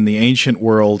living in the ancient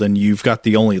world and you've got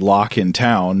the only lock in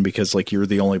town because like you're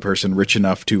the only person rich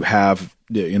enough to have,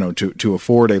 to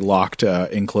afford a locked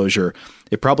enclosure,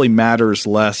 it probably matters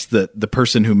less that the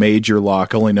person who made your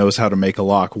lock only knows how to make a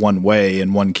lock one way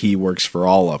and one key works for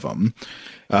all of them.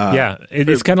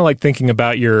 It's kind of like thinking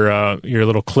about your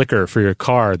little clicker for your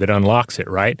car that unlocks it,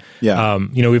 right? Yeah.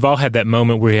 We've all had that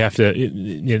moment where you have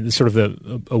to, sort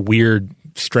of a weird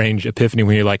strange epiphany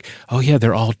when you're like, oh yeah,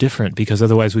 they're all different because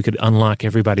otherwise we could unlock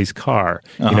everybody's car.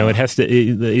 You know,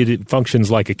 it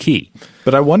functions like a key.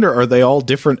 But I wonder, are they all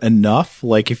different enough?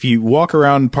 Like if you walk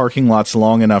around parking lots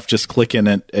long enough, just clicking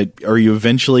it, are you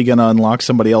eventually going to unlock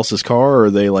somebody else's car, or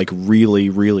are they like really,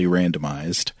 really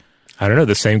randomized? I don't know.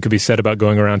 The same could be said about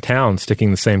going around town,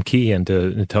 sticking the same key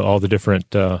into all the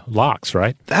different locks,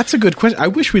 right? That's a good question. I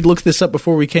wish we'd looked this up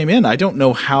before we came in. I don't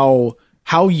know how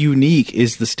unique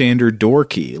is the standard door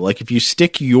key. Like if you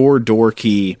stick your door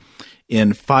key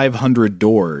in 500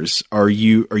 doors, are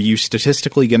you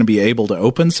statistically going to be able to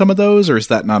open some of those, or is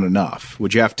that not enough?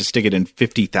 Would you have to stick it in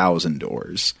 50,000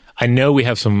 doors? I know we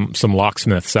have some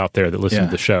locksmiths out there that listen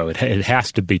to the show. It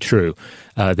has to be true.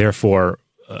 Therefore,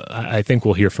 I think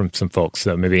we'll hear from some folks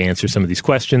maybe answer some of these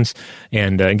questions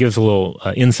and give us a little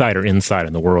insight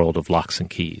in the world of locks and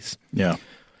keys. Yeah.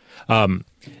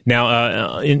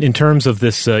 Now, in terms of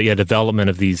this development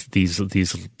of these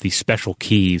special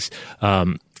keys,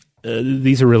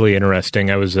 these are really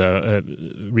interesting. I was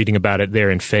reading about it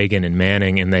there in Fagan and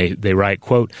Manning, and they write,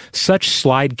 quote, such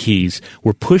slide keys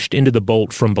were pushed into the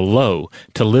bolt from below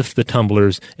to lift the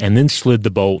tumblers and then slid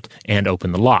the bolt and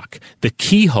open the lock. The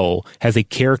keyhole has a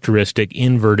characteristic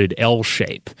inverted L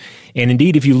shape. And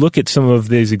indeed, if you look at some of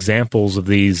these examples of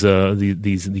these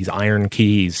iron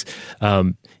keys,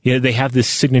 they have this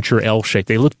signature L shape.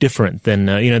 They look different than,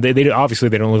 they obviously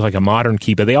they don't look like a modern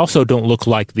key, but they also don't look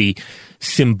like the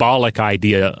symbolic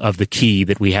idea of the key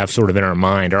that we have sort of in our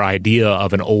mind, our idea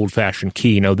of an old-fashioned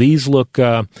key. No, these look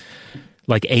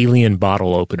like alien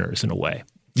bottle openers in a way.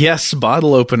 Yes,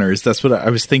 bottle openers. That's what I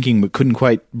was thinking, but couldn't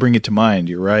quite bring it to mind.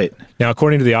 You're right. Now,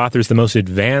 according to the authors, the most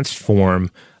advanced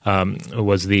form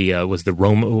was the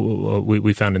Roman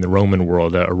we found in the Roman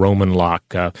world, a Roman lock,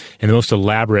 and the most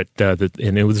elaborate and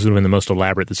it would have been the most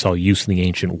elaborate that saw use in the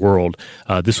ancient world.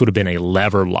 This would have been a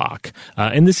lever lock,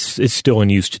 and this is still in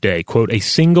use today. Quote, a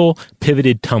single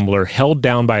pivoted tumbler held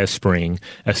down by a spring,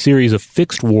 a series of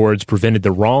fixed wards prevented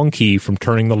the wrong key from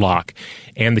turning the lock,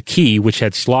 and the key, which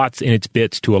had slots in its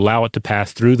bits to allow it to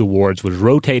pass through the wards, was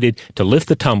rotated to lift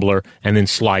the tumbler and then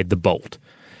slide the bolt.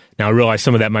 Now, I realize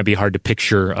some of that might be hard to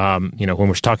picture, when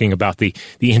we're talking about the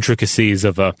intricacies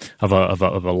of a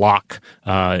lock,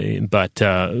 but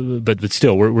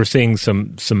still, we're seeing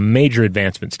some major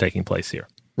advancements taking place here.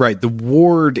 Right, the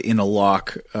ward in a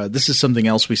lock. This is something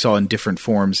else we saw in different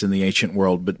forms in the ancient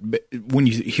world. But when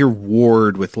you hear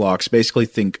ward with locks, basically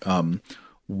think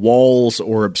walls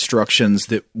or obstructions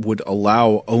that would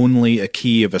allow only a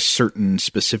key of a certain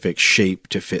specific shape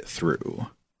to fit through.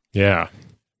 Yeah.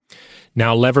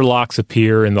 Now, lever locks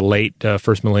appear in the late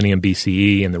first millennium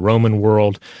BCE in the Roman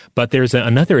world, but there's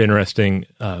another interesting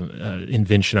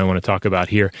invention I want to talk about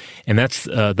here, and that's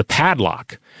the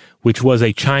padlock, which was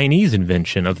a Chinese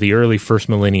invention of the early first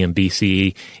millennium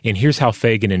BCE, and here's how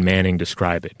Fagan and Manning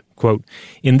describe it. Quote,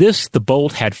 in this, the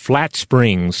bolt had flat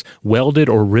springs welded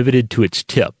or riveted to its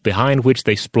tip, behind which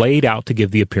they splayed out to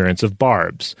give the appearance of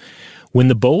barbs. When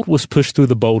the bolt was pushed through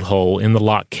the bolt hole in the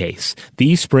lock case,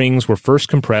 these springs were first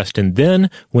compressed and then,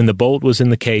 when the bolt was in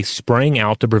the case, sprang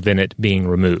out to prevent it being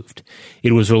removed.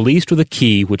 It was released with a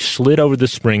key which slid over the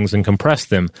springs and compressed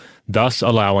them, thus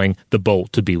allowing the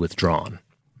bolt to be withdrawn.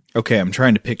 Okay, I'm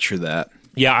trying to picture that.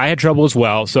 Yeah, I had trouble as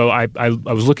well, so I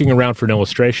was looking around for an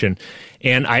illustration,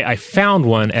 and I found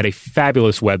one at a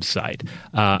fabulous website.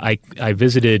 I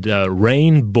visited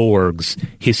Rain Borg's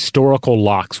Historical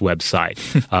Locks website.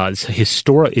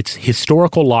 It's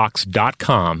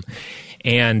historicallocks.com,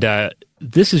 and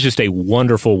this is just a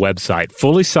wonderful website,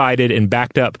 fully cited and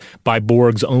backed up by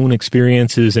Borg's own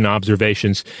experiences and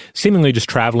observations, seemingly just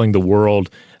traveling the world,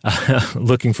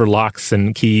 looking for locks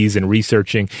and keys and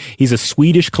researching. He's a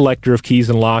Swedish collector of keys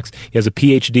and locks. He has a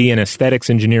PhD in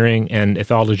aesthetics engineering and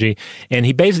ethology, and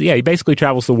he basically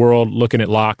travels the world looking at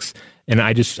locks. And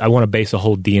I want to base a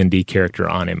whole D&D character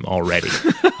on him already.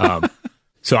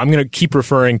 So I'm going to keep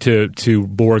referring to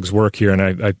Borg's work here,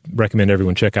 and I recommend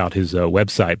everyone check out his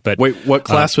website. But wait, what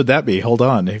class would that be? Hold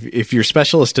on. If you're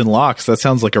specialist in locks, that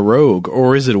sounds like a rogue,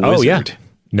 or is it a wizard? Oh, yeah.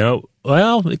 No,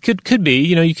 well, it could be.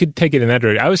 You could take it in that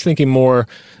direction. I was thinking more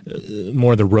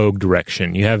the rogue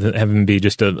direction. You have him be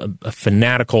just a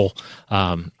fanatical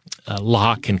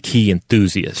lock and key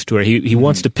enthusiast, where he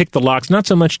wants to pick the locks not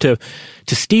so much to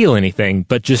steal anything,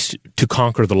 but just to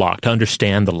conquer the lock, to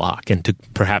understand the lock, and to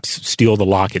perhaps steal the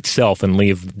lock itself and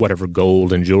leave whatever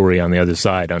gold and jewelry on the other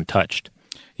side untouched.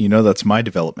 That's my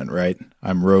development, right?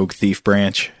 I'm Rogue Thief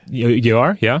Branch. You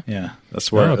are, yeah, yeah.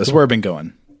 That's where I've been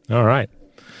going. All right.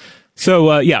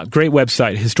 So, great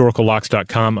website,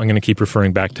 historicallocks.com. I'm going to keep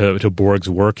referring back to Borg's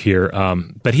work here.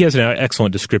 But he has an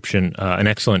excellent description, an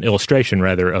excellent illustration,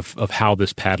 rather, of how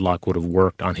this padlock would have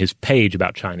worked on his page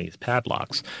about Chinese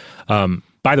padlocks.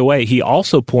 By the way, he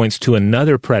also points to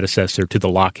another predecessor to the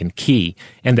lock and key,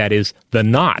 and that is the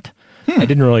knot. I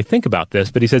didn't really think about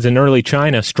this, but he says in early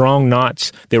China, strong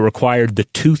knots that required the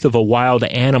tooth of a wild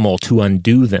animal to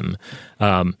undo them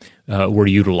were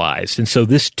utilized. And so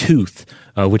this tooth,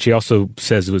 which he also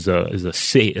says was a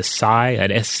psi,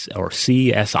 an S or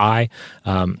CSI.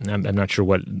 I'm not sure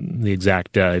what the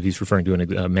exact, if he's referring to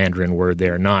a Mandarin word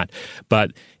there or not.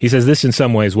 But he says this in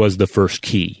some ways was the first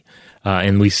key.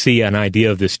 And we see an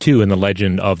idea of this too in the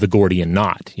legend of the Gordian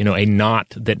knot. You know, a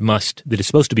knot that is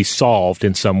supposed to be solved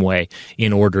in some way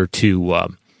in order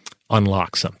to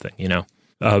unlock something. You know.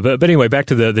 But anyway, back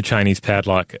to the Chinese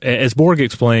padlock. As Borg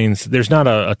explains, there's not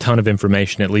a ton of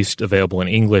information, at least available in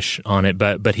English, on it.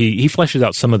 But he fleshes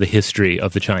out some of the history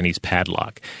of the Chinese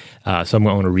padlock. So I'm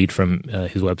going to read from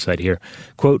his website here.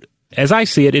 Quote, "As I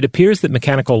see it, it appears that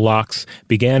mechanical locks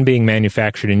began being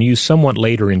manufactured and used somewhat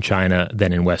later in China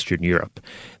than in Western Europe.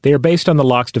 They are based on the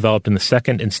locks developed in the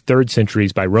 2nd and 3rd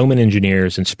centuries by Roman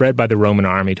engineers and spread by the Roman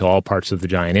army to all parts of the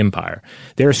giant empire.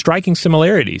 There are striking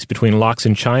similarities between locks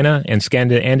in China and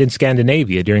in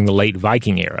Scandinavia during the late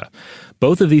Viking era.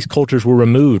 Both of these cultures were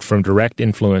removed from direct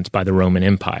influence by the Roman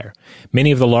Empire.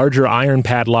 Many of the larger iron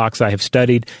padlocks I have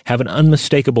studied have an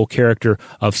unmistakable character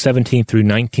of 17th through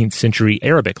 19th century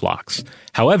Arabic locks.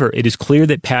 However, it is clear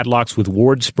that padlocks with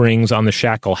ward springs on the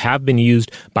shackle have been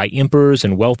used by emperors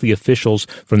and wealthy officials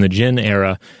from the Jin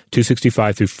era,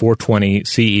 265 through 420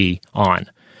 CE on.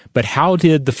 But how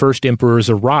did the first emperors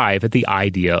arrive at the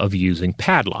idea of using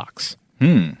padlocks?"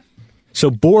 So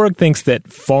Borg thinks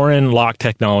that foreign lock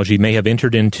technology may have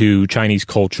entered into Chinese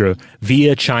culture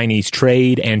via Chinese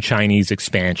trade and Chinese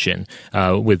expansion,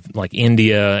 with like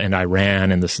India and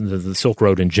Iran and the Silk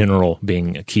Road in general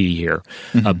being a key here,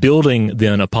 building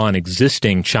then upon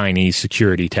existing Chinese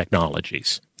security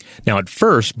technologies. Now, at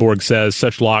first, Borg says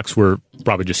such locks were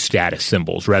probably just status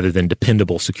symbols rather than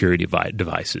dependable security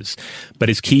devices. But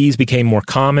as keys became more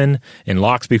common and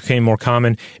locks became more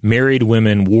common, married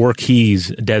women wore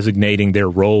keys designating their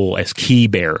role as key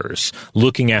bearers,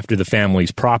 looking after the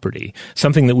family's property,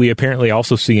 something that we apparently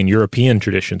also see in European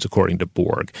traditions, according to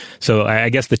Borg. So I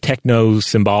guess the techno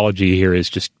symbology here is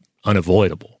just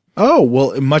unavoidable. Oh,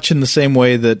 well, much in the same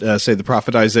way that, say, the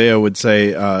prophet Isaiah would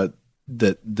say,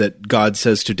 that God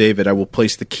says to David, "I will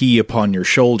place the key upon your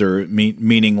shoulder,"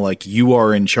 meaning like you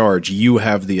are in charge, you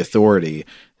have the authority.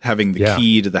 Having the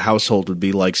key to the household would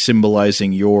be like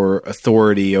symbolizing your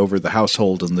authority over the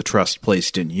household and the trust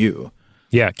placed in you.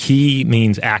 Yeah, key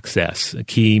means access.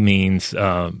 Key means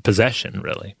possession,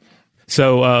 really.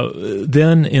 So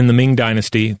then in the Ming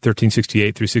Dynasty,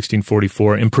 1368 through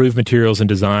 1644, improved materials and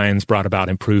designs brought about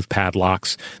improved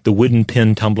padlocks. The wooden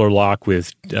pin tumbler lock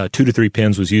with 2 to 3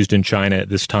 pins was used in China at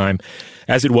this time,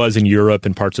 as it was in Europe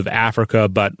and parts of Africa,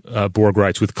 but Borg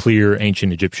writes with clear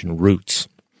ancient Egyptian roots.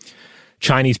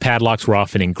 Chinese padlocks were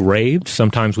often engraved,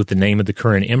 sometimes with the name of the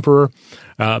current emperor,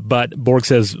 but Borg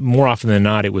says more often than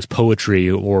not it was poetry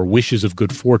or wishes of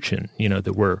good fortune,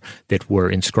 that were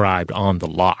inscribed on the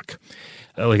lock.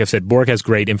 Like I said, Borg has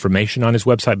great information on his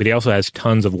website, but he also has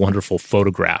tons of wonderful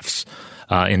photographs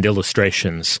and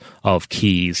illustrations of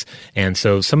keys, and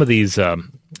so some of these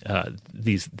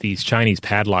Chinese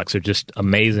padlocks are just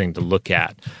amazing to look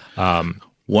at.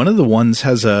 One of the ones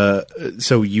has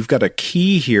so you've got a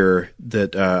key here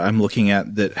that I'm looking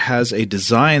at that has a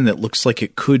design that looks like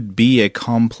it could be a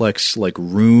complex like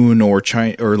rune or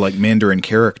like Mandarin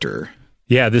character.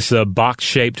 Yeah, this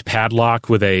box-shaped padlock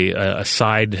with a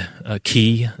side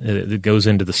key that goes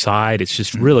into the side. It's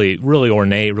just really, really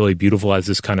ornate, really beautiful. Has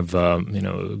this kind of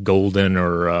golden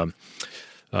or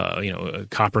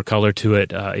copper color to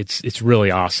it. It's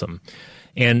really awesome.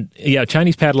 And yeah,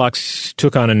 Chinese padlocks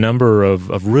took on a number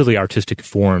of really artistic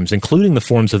forms, including the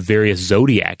forms of various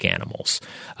zodiac animals.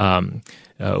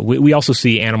 We also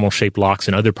see animal-shaped locks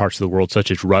in other parts of the world,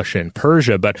 such as Russia and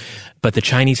Persia, but the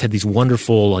Chinese had these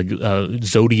wonderful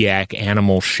zodiac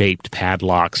animal-shaped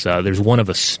padlocks. There's one of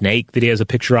a snake that he has a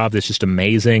picture of that's just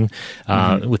amazing,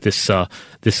 with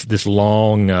this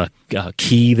long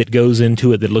key that goes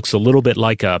into it that looks a little bit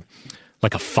like a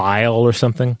file or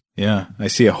something. Yeah, I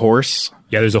see a horse.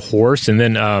 Yeah, there's a horse, and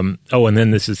then and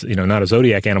then this is not a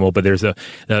zodiac animal, but there's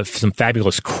some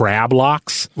fabulous crab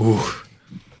locks. Ooh,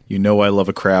 I love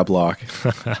a crab lock.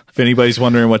 If anybody's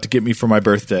wondering what to get me for my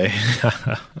birthday.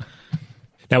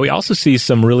 Now, we also see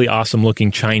some really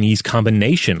awesome-looking Chinese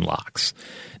combination locks.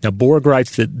 Now, Borg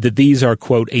writes that these are,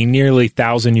 quote, a nearly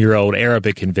 1,000-year-old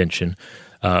Arabic invention,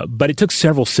 but it took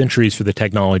several centuries for the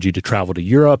technology to travel to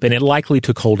Europe, and it likely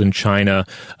took hold in China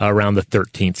around the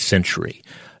 13th century.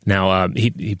 Now,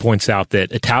 he points out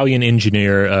that Italian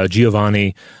engineer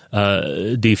Giovanni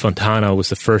di Fontana was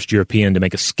the first European to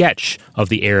make a sketch of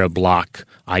the Arab lock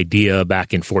idea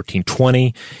back in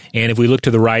 1420. And if we look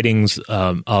to the writings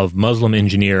of Muslim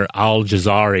engineer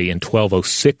al-Jazari in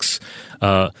 1206,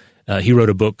 he wrote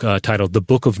a book titled The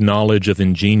Book of Knowledge of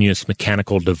Ingenious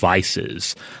Mechanical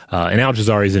Devices. And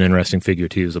al-Jazari is an interesting figure,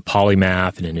 too. He was a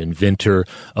polymath and an inventor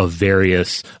of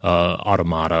various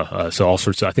automata. So all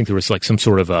sorts of, I think there was like some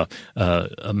sort of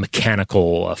a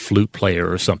mechanical flute player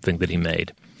or something that he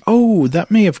made. Oh,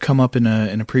 that may have come up in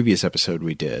a previous episode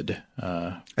we did.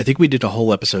 I think we did a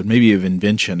whole episode, maybe of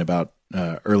Invention, about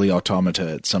early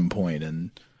automata at some point,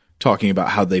 and talking about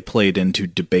how they played into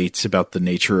debates about the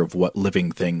nature of what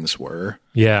living things were.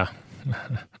 Yeah.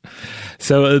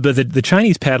 So the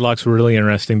Chinese padlocks were really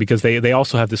interesting because they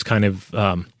also have this kind of,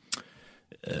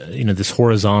 this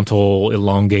horizontal,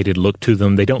 elongated look to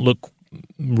them. They don't look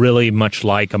really much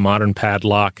like a modern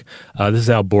padlock. This is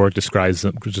how Borg describes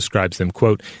them.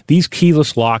 Quote, "These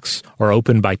keyless locks are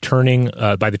opened by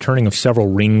the turning of several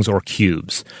rings or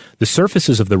cubes. The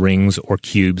surfaces of the rings or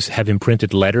cubes have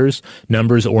imprinted letters,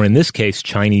 numbers, or in this case,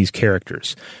 Chinese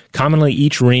characters. Commonly,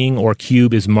 each ring or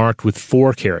cube is marked with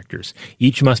 4 characters.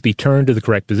 Each must be turned to the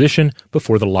correct position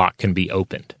before the lock can be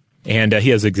opened." And he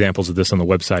has examples of this on the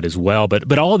website as well.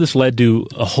 But all of this led to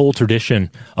a whole tradition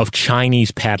of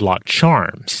Chinese padlock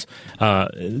charms.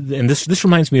 And this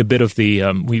reminds me a bit of the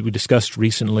we discussed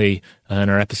recently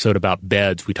in our episode about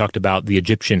beds. We talked about the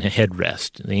Egyptian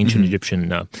headrest, the ancient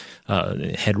Egyptian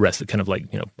headrest that kind of like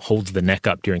holds the neck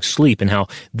up during sleep, and how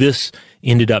this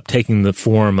ended up taking the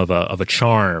form of a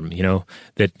charm.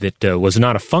 That was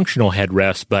not a functional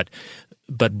headrest, but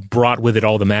brought with it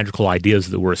all the magical ideas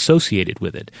that were associated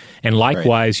with it. And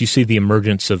likewise, You see the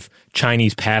emergence of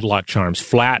Chinese padlock charms,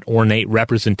 flat, ornate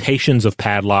representations of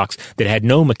padlocks that had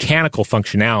no mechanical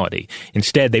functionality.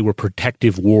 Instead, they were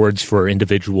protective wards for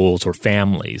individuals or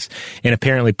families. And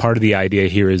apparently part of the idea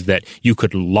here is that you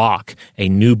could lock a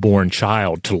newborn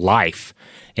child to life,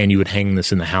 and you would hang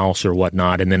this in the house or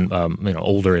whatnot, and then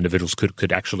older individuals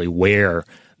could actually wear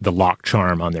the lock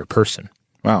charm on their person.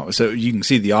 Wow. So you can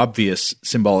see the obvious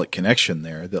symbolic connection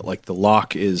there, that like the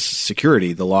lock is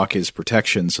security, the lock is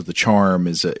protection, so the charm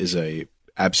is a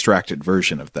abstracted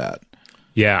version of that.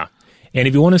 Yeah. And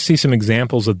if you want to see some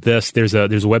examples of this, there's a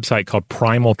website called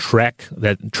Primal Trek.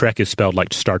 That Trek is spelled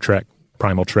like Star Trek,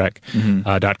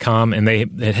 primaltrek.com, and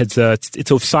it's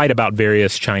a site about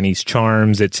various Chinese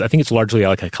charms. I think it's largely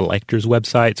like a collector's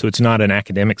website, so it's not an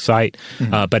academic site,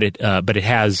 but it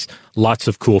has lots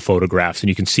of cool photographs, and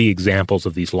you can see examples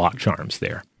of these lock charms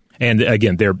there. And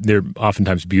again, they're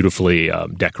oftentimes beautifully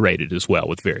decorated as well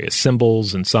with various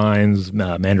symbols and signs,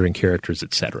 Mandarin characters,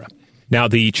 etc. Now,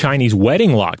 the Chinese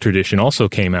wedding lock tradition also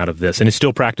came out of this, and is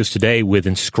still practiced today with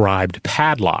inscribed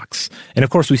padlocks. And of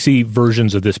course, we see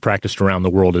versions of this practiced around the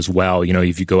world as well.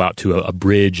 If you go out to a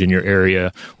bridge in your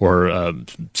area or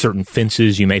certain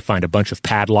fences, you may find a bunch of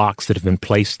padlocks that have been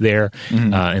placed there,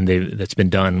 and that's been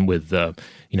done with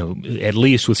at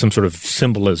least with some sort of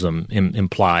symbolism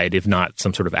implied, if not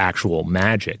some sort of actual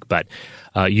magic. But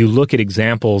you look at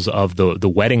examples of the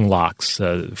wedding locks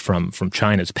from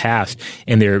China's past,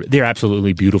 and they're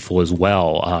absolutely beautiful as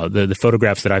well. The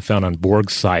photographs that I found on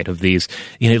Borg's site of these,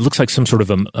 it looks like some sort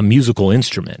of a musical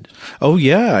instrument. Oh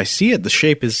yeah, I see it. The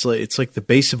shape is it's like the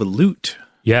base of a lute.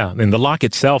 Yeah, and the lock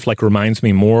itself reminds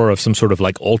me more of some sort of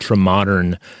ultra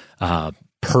modern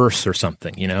purse or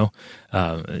something, they're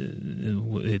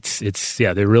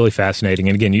really fascinating.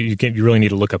 And again, you really need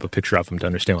to look up a picture of them to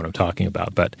understand what I'm talking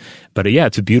about. But yeah,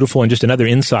 it's a beautiful and just another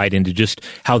insight into just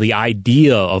how the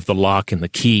idea of the lock and the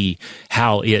key,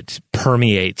 how it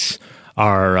permeates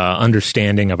our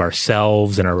understanding of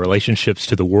ourselves and our relationships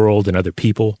to the world and other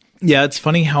people. Yeah, it's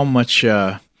funny how much,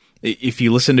 if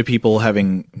you listen to people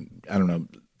having,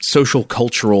 social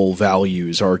cultural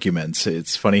values arguments,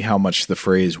 it's funny how much the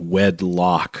phrase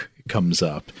wedlock comes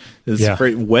up.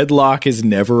 Wedlock is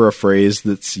never a phrase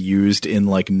that's used in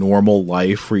normal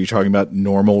life where you're talking about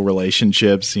normal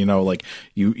relationships. You want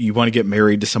to get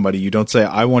married to somebody, you don't say,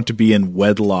 I want to be in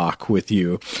wedlock with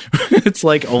you. It's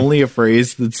only a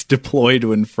phrase that's deployed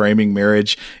when framing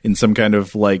marriage in some kind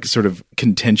of sort of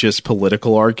contentious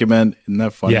political argument. Isn't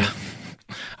that funny? Yeah.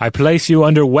 I place you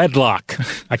under wedlock.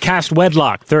 I cast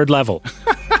wedlock, 3rd level.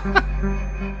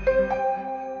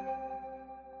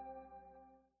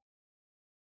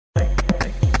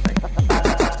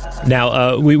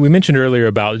 Now, we mentioned earlier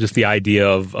about just the idea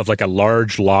of like a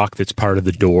large lock that's part of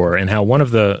the door, and how one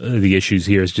of the issues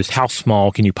here is just how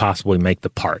small can you possibly make the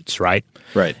parts, right?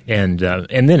 Right. And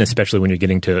then especially when you're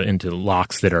getting into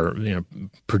locks that are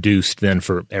produced then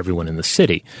for everyone in the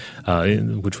city,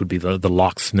 which would be the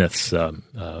locksmith's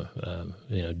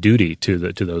duty to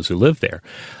those who live there.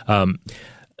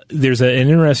 There's an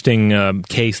interesting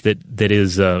case that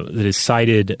is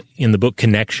cited in the book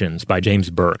Connections by James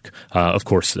Burke. Of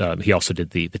course, he also did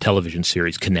the television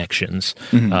series Connections,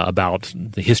 about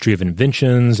the history of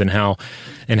inventions and how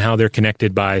they're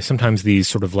connected by sometimes these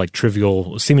sort of like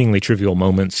seemingly trivial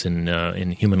moments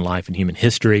in human life and human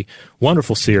history.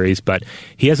 Wonderful series, but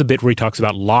he has a bit where he talks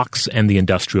about locks and the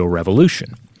Industrial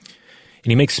Revolution. And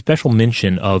he makes special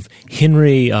mention of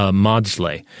Henry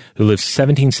Maudslay, who lived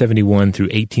 1771 through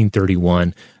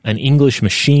 1831, an English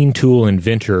machine tool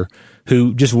inventor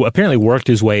who just apparently worked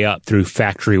his way up through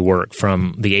factory work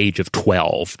from the age of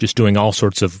 12, just doing all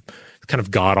sorts of kind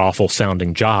of god-awful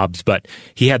sounding jobs. But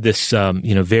he had this,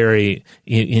 very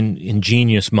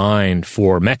ingenious mind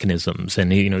for mechanisms,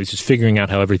 and he's just figuring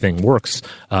out how everything works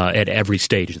at every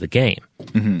stage of the game.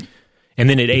 Mm-hmm. And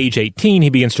then at age 18, he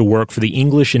begins to work for the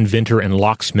English inventor and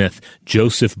locksmith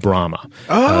Joseph Bramah.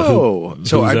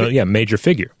 Major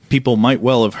figure. People might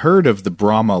well have heard of the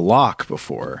Bramah lock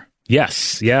before.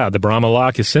 Yes, yeah, the Bramah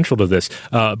lock is central to this.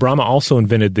 Bramah also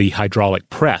invented the hydraulic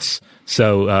press.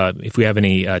 So if we have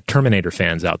any Terminator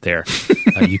fans out there,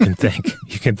 you can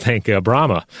thank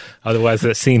Bramah. Otherwise,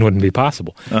 that scene wouldn't be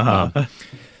possible. Uh-huh.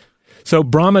 So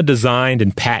Bramah designed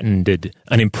and patented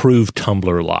an improved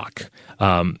tumbler lock.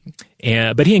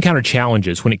 But he encountered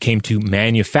challenges when it came to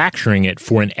manufacturing it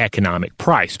for an economic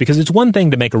price, because it's one thing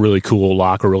to make a really cool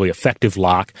lock, a really effective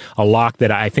lock, a lock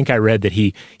that I think I read that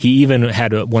he even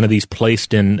had one of these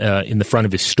placed in the front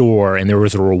of his store, and there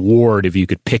was a reward if you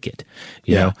could pick it.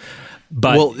 You know,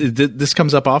 but this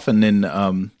comes up often in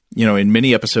in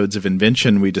many episodes of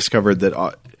Invention. We discovered that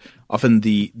often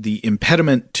the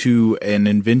impediment to an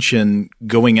invention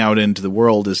going out into the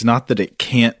world is not that it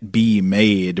can't be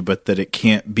made, but that it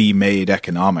can't be made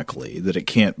economically, that it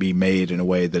can't be made in a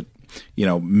way that,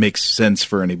 makes sense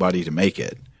for anybody to make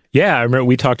it. Yeah, I remember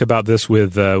we talked about this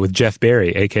with Jeff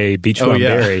Berry, a.k.a. Beach Bum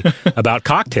Berry, about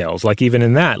cocktails. Like even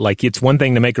in that, like it's one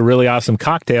thing to make a really awesome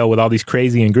cocktail with all these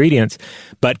crazy ingredients,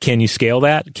 but can you scale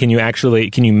that? Can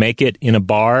you make it in a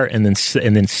bar and then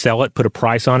sell it, put a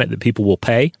price on it that people will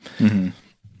pay? Mm-hmm.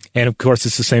 And of course,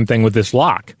 it's the same thing with this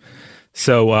lock.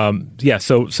 So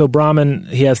so Brahman,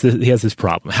 he has this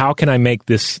problem. How can I make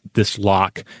this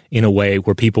lock in a way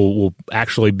where people will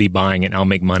actually be buying it and I'll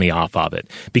make money off of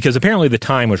it? Because apparently the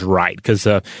time was right. Because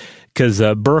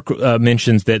Burke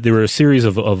mentions that there were a series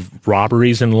of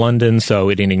robberies in London, so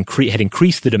it had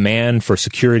increased the demand for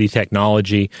security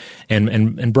technology,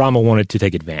 and Bramah wanted to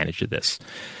take advantage of this.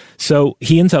 So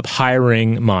he ends up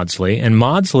hiring Maudslay, and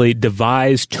Maudslay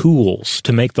devised tools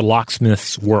to make the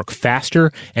locksmith's work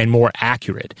faster and more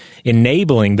accurate,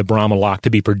 enabling the Bramah lock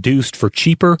to be produced for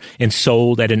cheaper and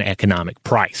sold at an economic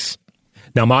price.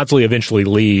 Now, Maudslay eventually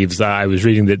leaves. I was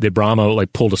reading that Bramah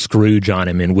pulled a Scrooge on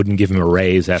him and wouldn't give him a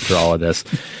raise after all of this.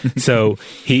 So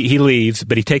he leaves,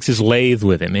 but he takes his lathe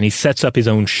with him and he sets up his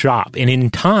own shop. And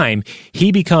in time,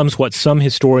 he becomes what some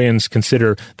historians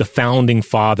consider the founding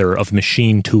father of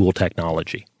machine tool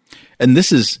technology. And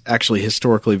this is actually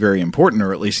historically very important,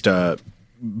 or at least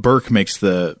Burke makes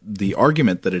the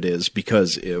argument that it is,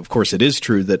 because, of course, it is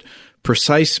true that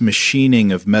precise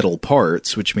machining of metal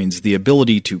parts, which means the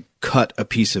ability to cut a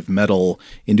piece of metal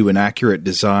into an accurate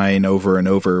design over and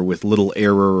over with little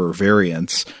error or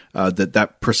variance,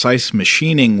 that precise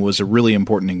machining was a really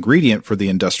important ingredient for the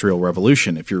Industrial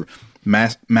Revolution. If you're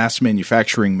mass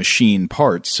manufacturing machine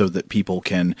parts so that people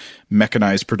can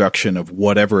mechanize production of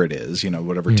whatever it is,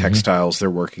 whatever textiles they're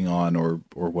working on or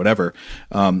whatever,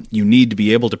 you need to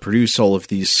be able to produce all of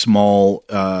these small,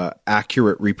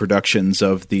 accurate reproductions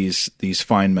of these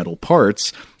fine metal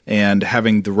parts. And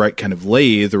having the right kind of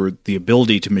lathe or the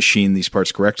ability to machine these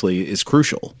parts correctly is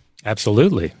crucial.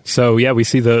 Absolutely. So, we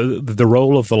see the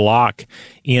role of the lock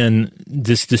in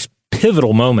this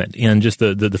pivotal moment in just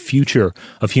the future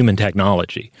of human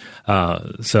technology.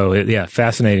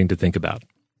 Fascinating to think about.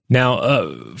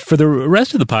 Now, for the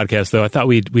rest of the podcast, though, I thought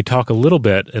we'd talk a little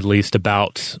bit, at least,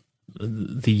 about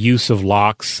the use of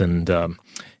locks and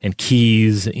and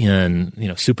keys in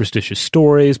superstitious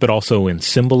stories, but also in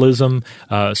symbolism.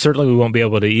 Certainly, we won't be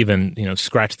able to even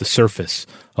scratch the surface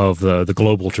of the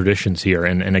global traditions here.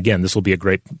 And again, this will be a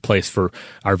great place for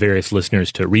our various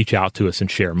listeners to reach out to us and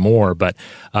share more. But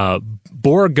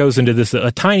Borg goes into this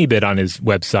a tiny bit on his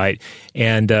website,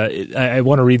 and I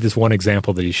want to read this one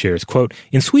example that he shares. Quote,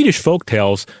 "In Swedish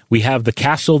folktales, we have the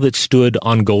castle that stood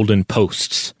on golden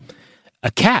posts.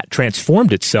 A cat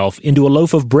transformed itself into a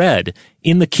loaf of bread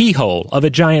in the keyhole of a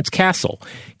giant's castle,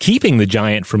 keeping the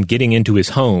giant from getting into his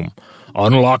home.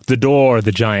 'Unlock the door,'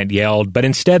 the giant yelled, but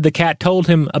instead the cat told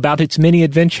him about its many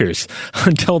adventures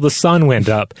until the sun went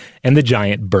up and the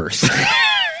giant burst."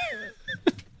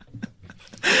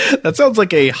 That sounds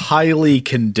like a highly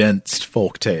condensed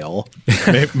folktale.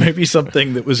 Maybe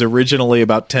something that was originally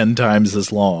about 10 times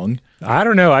as long. I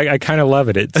don't know. I kind of love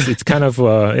it. It's kind of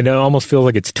it almost feels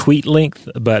like it's tweet length,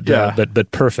 but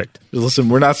perfect. Listen,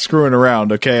 we're not screwing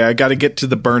around. Okay, I got to get to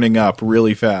the burning up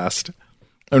really fast.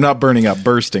 Or not burning up,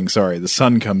 bursting. Sorry, the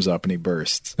sun comes up and he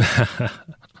bursts.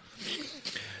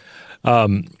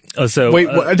 Wait,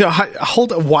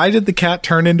 hold on. Why did the cat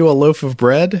turn into a loaf of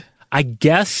bread? I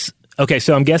guess. Okay,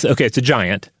 so I'm guessing. Okay, it's a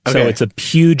giant, so it's a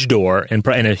huge door and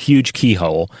a huge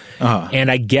keyhole, and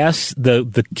I guess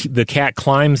the cat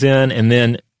climbs in and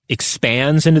then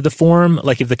expands into the form.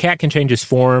 Like if the cat can change his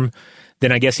form,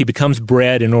 then I guess he becomes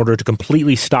bread in order to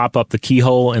completely stop up the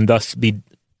keyhole and thus be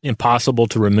impossible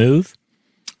to remove.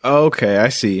 Okay, I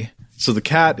see. So the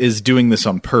cat is doing this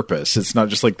on purpose. It's not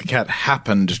just like the cat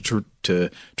happened to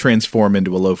transform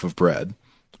into a loaf of bread.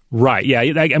 Right, yeah.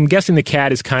 I'm guessing the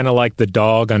cat is kind of like the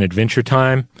dog on Adventure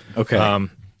Time. Okay.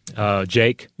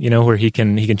 Jake, where he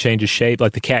can change his shape.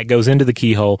 Like the cat goes into the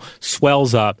keyhole,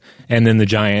 swells up, and then the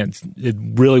giant it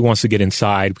really wants to get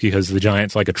inside because the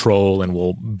giant's like a troll and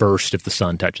will burst if the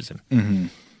sun touches him. Mm-hmm.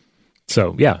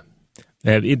 So, yeah,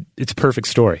 it's a perfect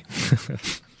story.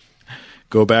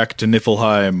 Go back to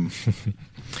Niflheim.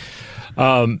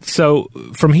 So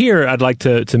from here, I'd like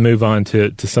to move on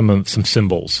to some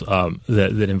symbols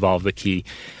that involve the key.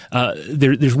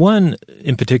 There's one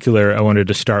in particular I wanted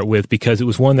to start with because it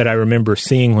was one that I remember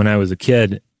seeing when I was a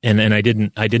kid, and I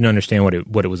didn't understand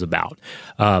what it was about.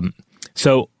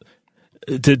 So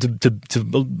to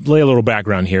lay a little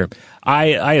background here,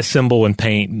 I assemble and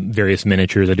paint various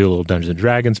miniatures. I do a little Dungeons &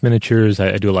 Dragons miniatures.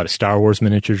 I do a lot of Star Wars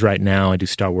miniatures right now. I do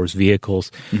Star Wars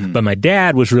vehicles. Mm-hmm. But my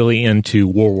dad was really into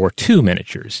World War II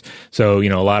miniatures. So, a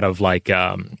lot of like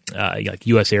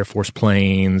U.S. Air Force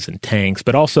planes and tanks,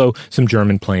 but also some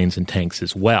German planes and tanks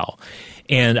as well.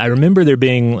 And I remember there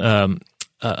being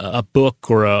a book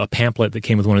or a pamphlet that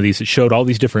came with one of these that showed all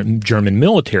these different German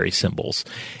military symbols.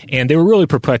 And they were really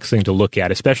perplexing to look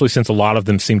at, especially since a lot of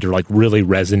them seemed to like really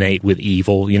resonate with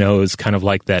evil. It was kind of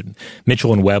like that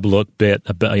Mitchell and Webb look bit,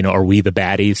 Are We the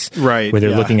Baddies? Right. Where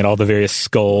they're looking at all the various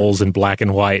skulls and black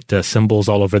and white symbols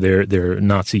all over their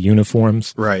Nazi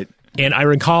uniforms. Right. And I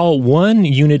recall one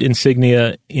unit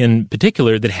insignia in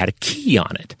particular that had a key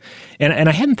on it. And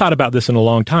I hadn't thought about this in a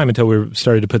long time until we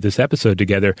started to put this episode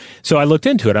together. So I looked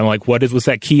into it. I'm like, what was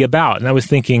that key about? And I was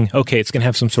thinking, okay, it's going to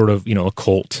have some sort of,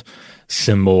 occult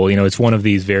symbol. It's one of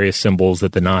these various symbols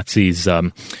that the Nazis,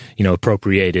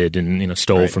 appropriated and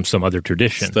stole from some other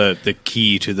tradition. It's the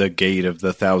key to the gate of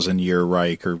the 1,000-year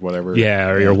Reich or whatever. Yeah,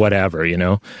 or whatever,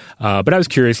 But I was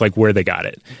curious, like, where they got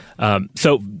it.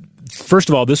 So first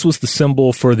of all, this was the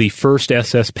symbol for the 1st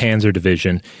SS Panzer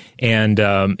Division, and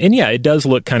yeah, it does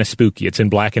look kind of spooky. It's in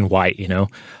black and white,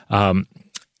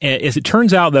 As it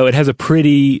turns out, though, it has a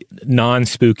pretty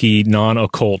non-spooky,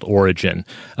 non-occult origin.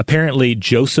 Apparently,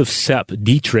 Joseph Sepp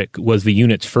Dietrich was the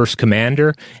unit's first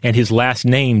commander, and his last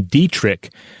name, Dietrich,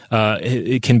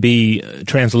 it can be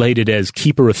translated as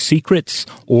keeper of secrets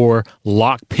or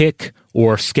lockpick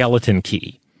or skeleton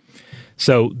key.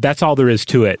 So that's all there is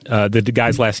to it. The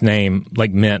guy's last name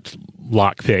meant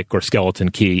lockpick or skeleton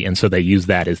key, and so they used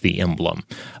that as the emblem.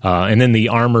 And then the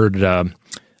armored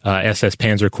SS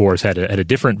Panzer Corps had a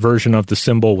different version of the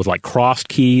symbol with crossed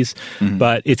keys. Mm-hmm.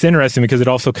 But it's interesting because it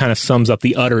also kind of sums up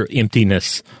the utter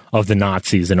emptiness of the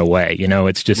Nazis in a way.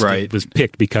 It's just It was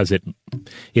picked because it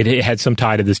had some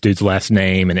tie to this dude's last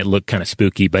name, and it looked kind of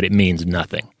spooky, but it means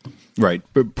nothing. Right,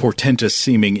 but portentous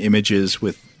seeming images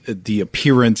with the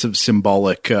appearance of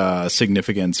symbolic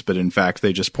significance, but in fact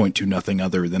they just point to nothing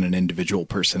other than an individual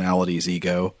personality's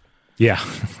ego. Yeah.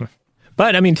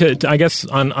 But, I mean, I guess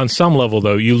on some level,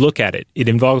 though, you look at it. It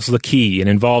involves the key. It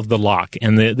involves the lock.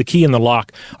 And the key and the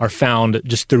lock are found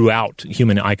just throughout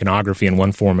human iconography in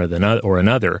one form or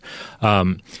another.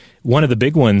 One of the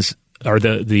big ones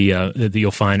that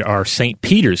you'll find are St.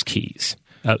 Peter's keys.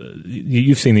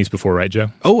 You've seen these before, right,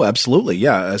 Joe? Oh, absolutely,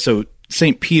 yeah. So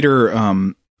St. Peter,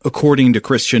 according to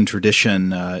Christian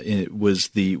tradition, it was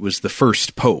the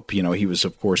first pope. You know, he was,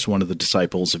 of course, one of the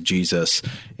disciples of Jesus,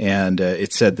 and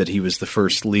it said that he was the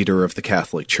first leader of the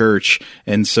Catholic Church.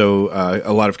 And so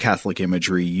a lot of Catholic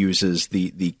imagery uses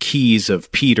the keys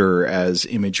of Peter as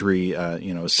imagery,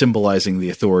 symbolizing the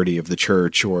authority of the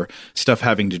church, or stuff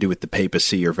having to do with the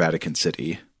papacy or Vatican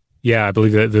City. Yeah, I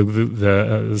believe that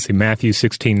let's see, Matthew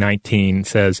 16:19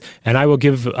 says, "And I will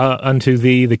give unto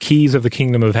thee the keys of the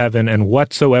kingdom of heaven, and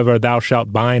whatsoever thou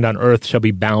shalt bind on earth shall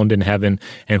be bound in heaven,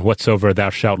 and whatsoever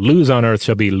thou shalt loose on earth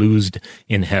shall be loosed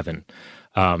in heaven."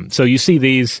 So you see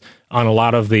these on a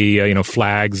lot of the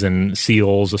flags and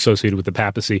seals associated with the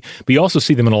papacy, but you also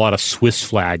see them in a lot of Swiss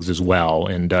flags as well,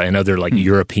 and other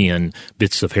European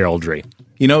bits of heraldry.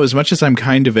 You know, as much as I'm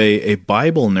kind of a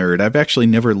Bible nerd, I've actually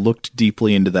never looked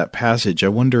deeply into that passage. I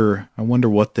wonder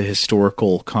what the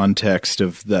historical context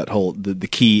of that whole the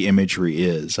key imagery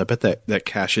is. I bet that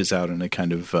cashes out in a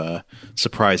kind of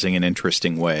surprising and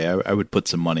interesting way. I would put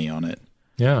some money on it.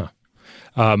 Yeah.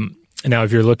 Now,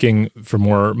 if you're looking for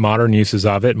more modern uses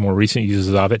of it, more recent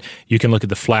uses of it, you can look at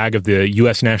the flag of the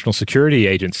U.S. National Security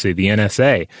Agency, the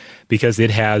NSA, because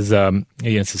it has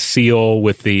it's a seal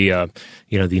with the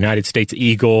the United States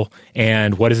eagle,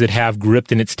 and what does it have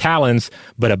gripped in its talons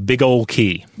but a big old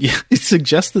key? Yeah, it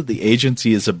suggests that the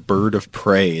agency is a bird of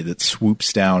prey that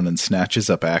swoops down and snatches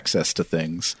up access to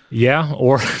things. Yeah,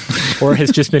 or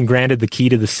has just been granted the key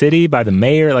to the city by the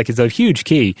mayor. Like, it's a huge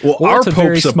key. Well, or our it's a Pope's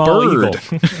very a small bird.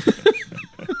 Eagle.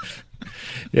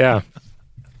 Yeah.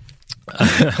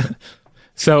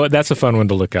 So that's a fun one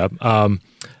to look up.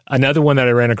 Another one that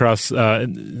I ran across,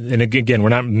 and again, we're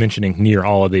not mentioning near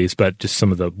all of these, but just some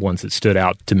of the ones that stood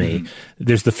out to me. Mm-hmm.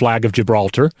 There's the flag of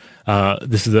Gibraltar.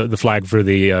 This is the flag for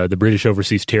the British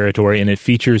Overseas Territory, and it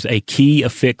features a key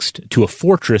affixed to a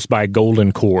fortress by a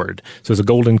golden cord. So it's a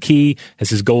golden key,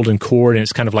 has this golden cord, and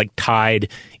it's kind of like tied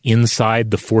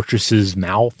inside the fortress's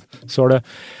mouth, sort of.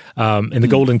 And the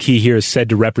golden key here is said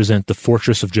to represent the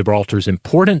fortress of Gibraltar's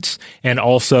importance, and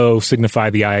also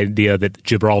signify the idea that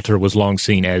Gibraltar was long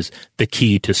seen as the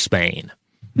key to Spain.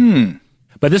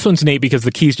 But this one's neat because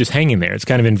the key's just hanging there. It's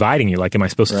kind of inviting you, like, am I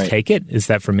supposed to take it? Is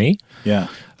that for me? Yeah.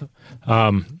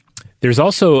 There's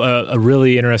also a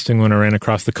really interesting one I ran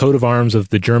across, the coat of arms of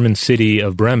the German city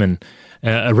of Bremen.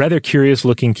 A rather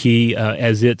curious-looking key,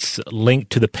 as it's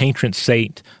linked to the patron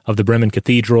saint of the Bremen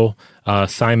Cathedral,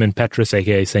 Simon Petrus,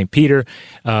 a.k.a. St. Peter.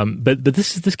 But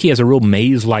this key has a real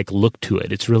maze-like look to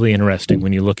it. It's really interesting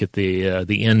when you look at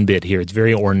the end bit here. It's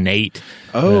very ornate.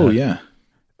 Oh, yeah.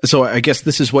 So I guess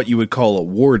this is what you would call a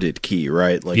warded key,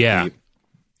 right? Like, yeah.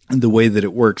 The way that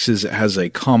it works is it has a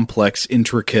complex,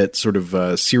 intricate sort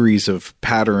of series of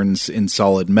patterns in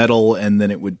solid metal, and then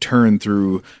it would turn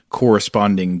through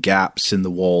corresponding gaps in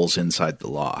the walls inside the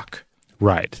lock.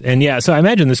 Right. And yeah, so I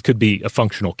imagine this could be a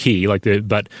functional key,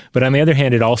 but on the other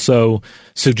hand, it also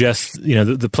suggests,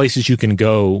 the places you can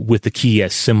go with the key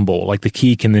as symbol. Like, the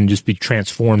key can then just be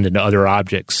transformed into other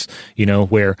objects,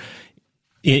 where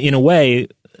in a way,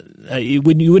 you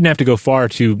wouldn't have to go far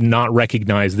to not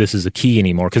recognize this as a key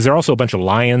anymore, because there are also a bunch of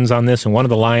lions on this, and one of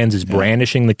the lions is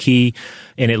brandishing the key,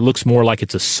 and it looks more like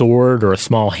it's a sword or a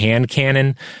small hand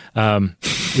cannon.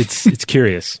 It's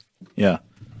curious. Yeah.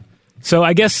 So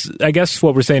I guess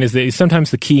what we're saying is that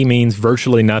sometimes the key means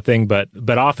virtually nothing, but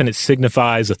often it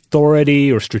signifies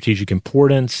authority or strategic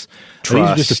importance. Trust. These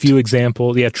are just a few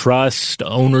examples. Yeah, trust,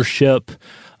 ownership,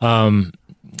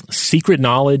 secret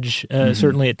knowledge,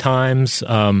 certainly at times,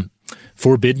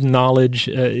 forbidden knowledge.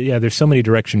 There's so many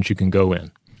directions you can go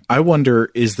in. I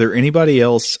wonder, is there anybody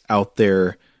else out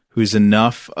there who's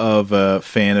enough of a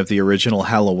fan of the original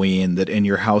Halloween that in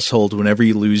your household, whenever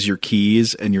you lose your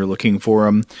keys and you're looking for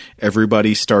them,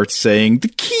 everybody starts saying, "The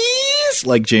keys!"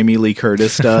 like Jamie Lee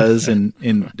Curtis does in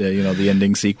the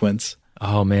ending sequence?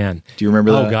 Oh, man. Do you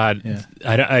remember that? Oh, God.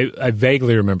 Yeah. I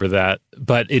vaguely remember that,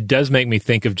 but it does make me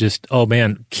think of just,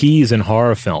 keys in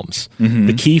horror films. Mm-hmm.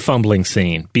 The key fumbling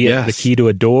scene, be it the key to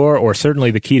a door or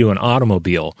certainly the key to an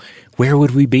automobile. Where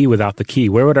would we be without the key?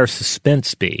 Where would our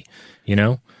suspense be,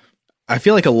 I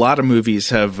feel like a lot of movies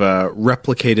have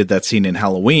replicated that scene in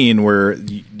Halloween where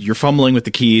you're fumbling with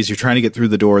the keys, you're trying to get through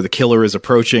the door, the killer is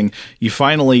approaching, you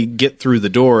finally get through the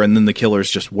door, and then the killer's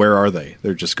just, where are they?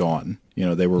 They're just gone.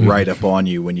 They were right up on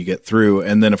you when you get through,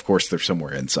 and then, of course, they're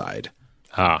somewhere inside.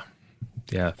 Yeah,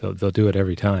 they'll do it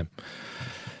every time.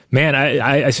 Man,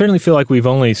 I certainly feel like we've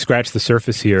only scratched the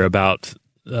surface here about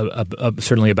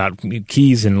certainly about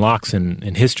keys and locks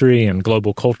and history and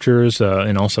global cultures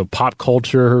and also pop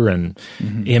culture. And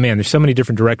yeah, man, there's so many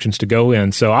different directions to go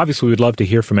in. So obviously we'd love to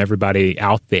hear from everybody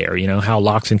out there, how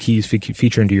locks and keys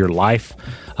feature into your life.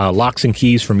 Locks and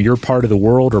keys from your part of the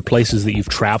world or places that you've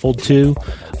traveled to.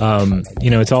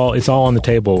 It's all on the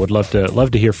table. Would love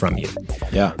to hear from you.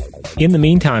 Yeah. In the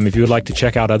meantime, if you would like to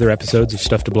check out other episodes of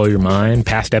Stuff to Blow Your Mind,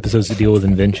 past episodes that deal with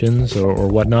inventions or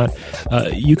whatnot,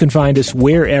 you can find us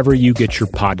wherever you get your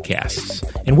podcasts.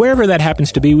 And wherever that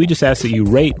happens to be, we just ask that you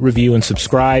rate, review, and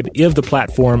subscribe if the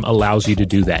platform allows you to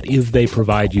do that, if they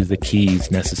provide you the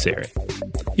keys necessary.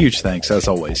 Huge thanks, as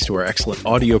always, to our excellent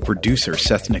audio producer,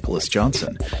 Seth Nicholas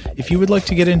Johnson. If you would like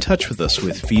to get in touch with us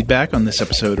with feedback on this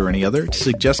episode or any other, to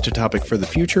suggest a topic for the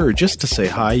future, or just to say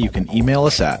hi, you can email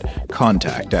us at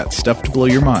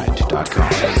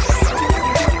contact@stufftoblowyourmind.com.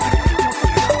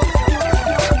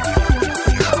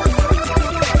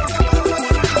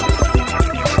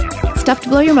 Stuff to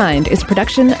Blow Your Mind is a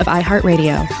production of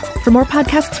iHeartRadio. For more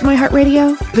podcasts from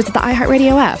iHeartRadio, visit the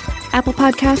iHeartRadio app, Apple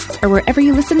Podcasts, or wherever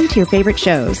you listen to your favorite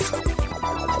shows.